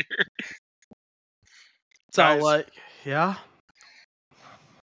Jr. So Guys. like, yeah.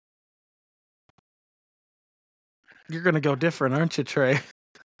 You're gonna go different, aren't you, Trey?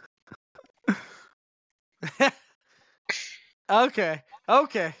 Okay.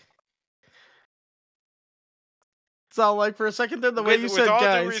 So, like, for a second there, the way you said, with all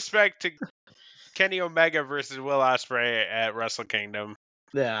guys. due respect to Kenny Omega versus Will Ospreay at Wrestle Kingdom.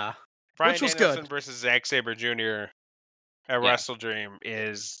 Yeah. Bryan Which was Danielson good. versus Zack Sabre Jr. at Wrestle Dream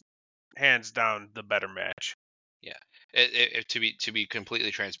is hands down the better match. Yeah. To be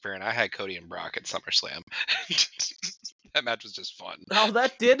completely transparent, I had Cody and Brock at SummerSlam. That match was just fun. Oh,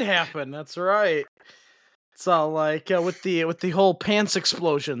 that did happen. That's right. So, like, with the whole pants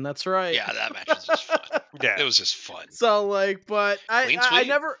explosion. That's right. Yeah, that match was just fun. Yeah. It was just fun. So, like, but I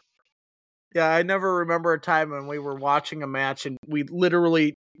never. Yeah, I never remember a time when we were watching a match and we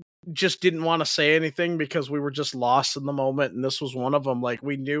literally just didn't want to say anything because we were just lost in the moment, and this was one of them. Like,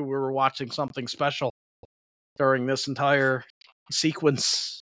 we knew we were watching something special during this entire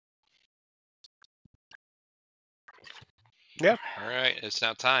sequence. Yeah. All right, it's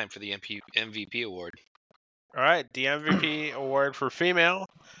now time for the MVP award. All right, the MVP award for female.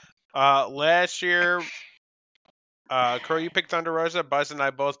 Last year, Crow, you picked Thunder Rosa. Buzz and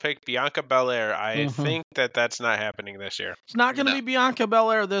I both picked Bianca Belair. I think that's not happening this year. It's not going to be Bianca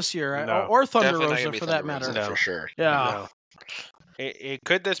Belair this year, No. or Thunder Definitely Rosa for that matter. No. For sure. Yeah. No.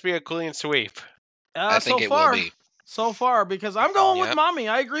 Could this be a clean sweep? I think so it far, will be. So far, because I'm going with Mommy.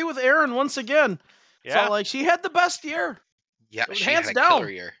 I agree with Aaron once again. Yeah. So, like, she had the best year. Yeah, she hands had a down. killer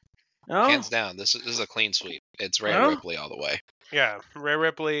year. Oh. Hands down. This is a clean sweep. It's Rhea Ripley all the way. Yeah, Rhea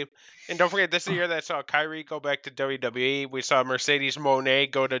Ripley. And don't forget, this is the year that saw Kyrie go back to WWE. We saw Mercedes Moné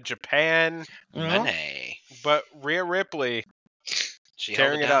go to Japan. Moné. But Rhea Ripley She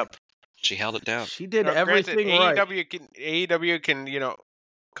tearing held it up. She held it down. She did everything right. AEW can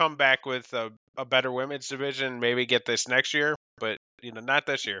come back with a better women's division, maybe get this next year, but not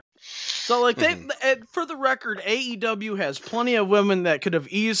this year. So, like, for the record, AEW has plenty of women that could have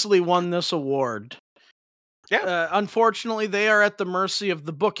easily won this award. Yeah. Unfortunately, they are at the mercy of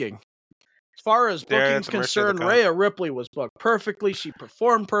the booking. As far as booking's concerned, Rhea Ripley was booked perfectly. She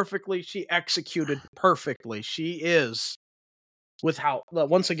performed perfectly. She executed perfectly. She is,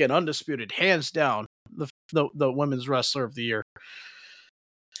 once again, undisputed, hands down, the women's wrestler of the year.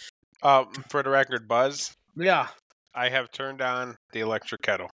 For the record, Buzz. Yeah. I have turned on the electric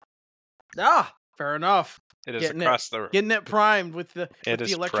kettle. Ah, fair enough. It is getting it primed with the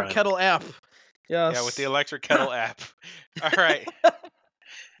electric kettle app. Yes. Yeah, with the electric kettle app. All right.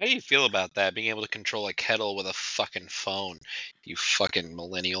 How do you feel about that? Being able to control a kettle with a fucking phone, you fucking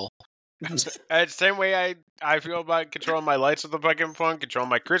millennial. Same way I feel about controlling my lights with the fucking phone, controlling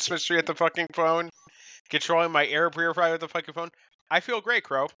my Christmas tree with the fucking phone, controlling my air purifier with the fucking phone. I feel great,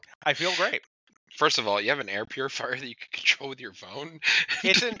 Crow. I feel great. First of all, you have an air purifier that you can control with your phone?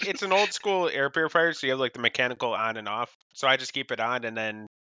 It's an old school air purifier, so you have like the mechanical on and off. So I just keep it on, and then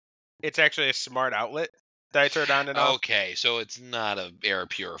it's actually a smart outlet that I turn on and off. Okay, so it's not an air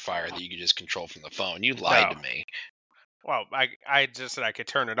purifier that you can just control from the phone. You lied to me. Well, I just said I could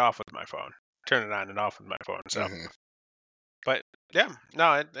turn it off with my phone. Turn it on and off with my phone. So, But yeah,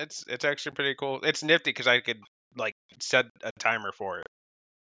 no, it's actually pretty cool. It's nifty because I could like set a timer for it.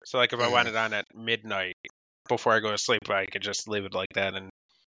 So like if I want it on at midnight before I go to sleep, I could just leave it like that and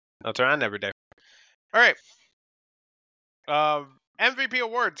I'll turn on every day. All right. MVP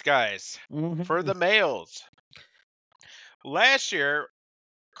awards, guys, for the males. Last year,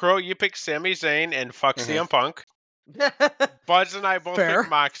 Crow, you picked Sami Zayn and fuck CM Punk. Buzz and I both picked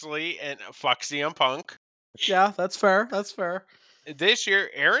Moxley and fuck CM Punk. Yeah, that's fair. That's fair. This year,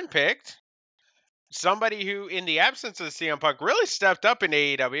 Aaron picked somebody who, in the absence of CM Punk, really stepped up in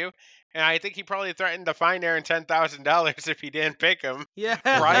AEW, and I think he probably threatened to fine Aaron $10,000 if he didn't pick him. Yeah,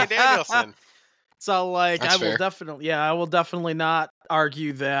 Bryan Danielson. So, like, That's fair. I will definitely not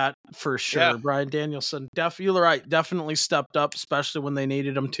argue that for sure. Yeah. Bryan Danielson, you're right, definitely stepped up, especially when they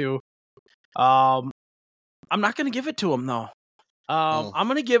needed him to. I'm not going to give it to him though. I'm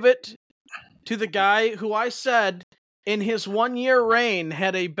going to give it to the guy who I said in his 1 year reign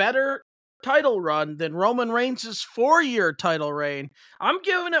had a better title run than Roman Reigns' 4-year title reign. I'm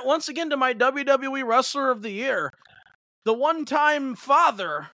giving it once again to my WWE Wrestler of the Year, the one-time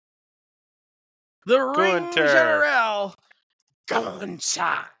father, the Ring General,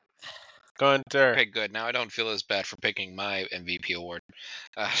 Gunther. Okay, good. Now I don't feel as bad for picking my MVP award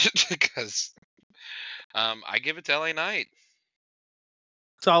because I give it to LA Knight.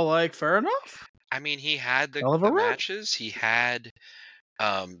 So, like, fair enough. I mean, he had the matches. He had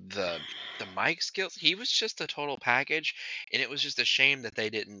the mic skills. He was just a total package, and it was just a shame that they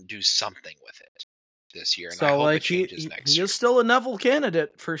didn't do something with it this year. And so, I hope like, it changes next he year. is still a Neville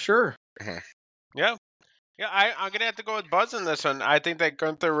candidate for sure. Yeah. I'm gonna have to go with Buzz in this one. I think that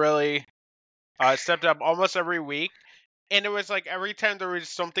Gunther really stepped up almost every week, and it was like every time there was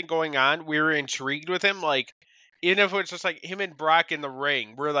something going on, we were intrigued with him. Like, even if it was just like him and Brock in the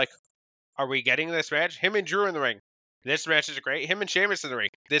ring, we're like, are we getting this match? Him and Drew in the ring, this match is great. Him and Sheamus in the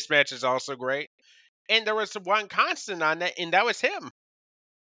ring, this match is also great. And there was one constant on that, and that was him.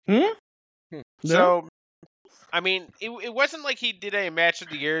 So, I mean, it wasn't like he did a match of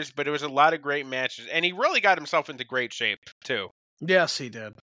the years, but it was a lot of great matches, and he really got himself into great shape too. Yes, he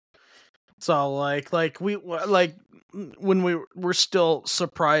did. So, like when we were still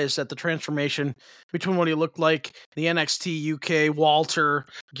surprised at the transformation between what he looked like, the NXT UK Walter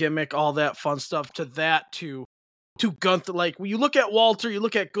gimmick, all that fun stuff, to Gunther. Like, when you look at Walter, you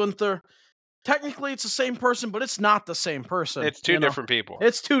look at Gunther. Technically, it's the same person, but it's not the same person. It's two different people.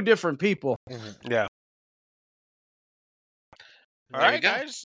 It's two different people. Yeah. All right,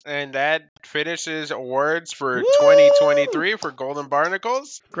 guys. And that finishes awards for 2023 for Golden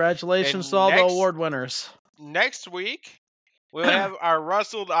Barnacles. Congratulations to all the award winners. Next week, we'll have our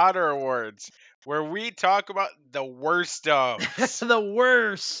Rustled Otter Awards, where we talk about the worst of. The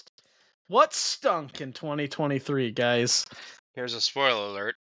worst. What stunk in 2023, guys? Here's a spoiler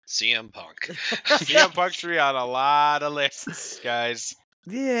alert. CM Punk. CM Punk should be on a lot of lists, guys.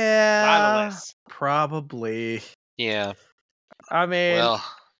 Yeah. A lot of lists. Probably. Yeah. I mean,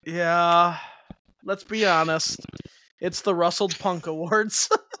 yeah. Let's be honest. It's the Rustled Punk Awards.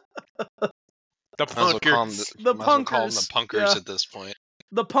 The Punkers. The Punkers. Call them the Punkers at this point.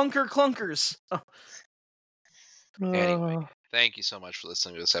 The Punker Clunkers. Anyway, thank you so much for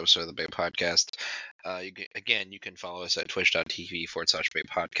listening to this episode of the Bay Podcast. You can follow us at twitch.tv/Bay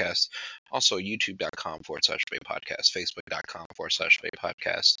Podcast. Also, youtube.com/Bay Podcast. Facebook.com/Bay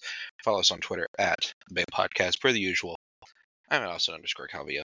Podcast. Follow us on Twitter at Bay Podcast, per the usual. I'm at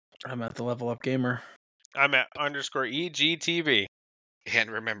Austin_Calvio. I'm at the Level Up Gamer. I'm at _EGTV.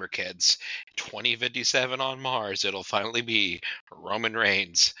 And remember, kids, 2057 on Mars, it'll finally be Roman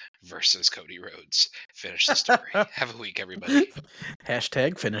Reigns versus Cody Rhodes. Finish the story. Have a week, everybody.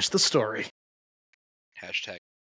 #finish the story.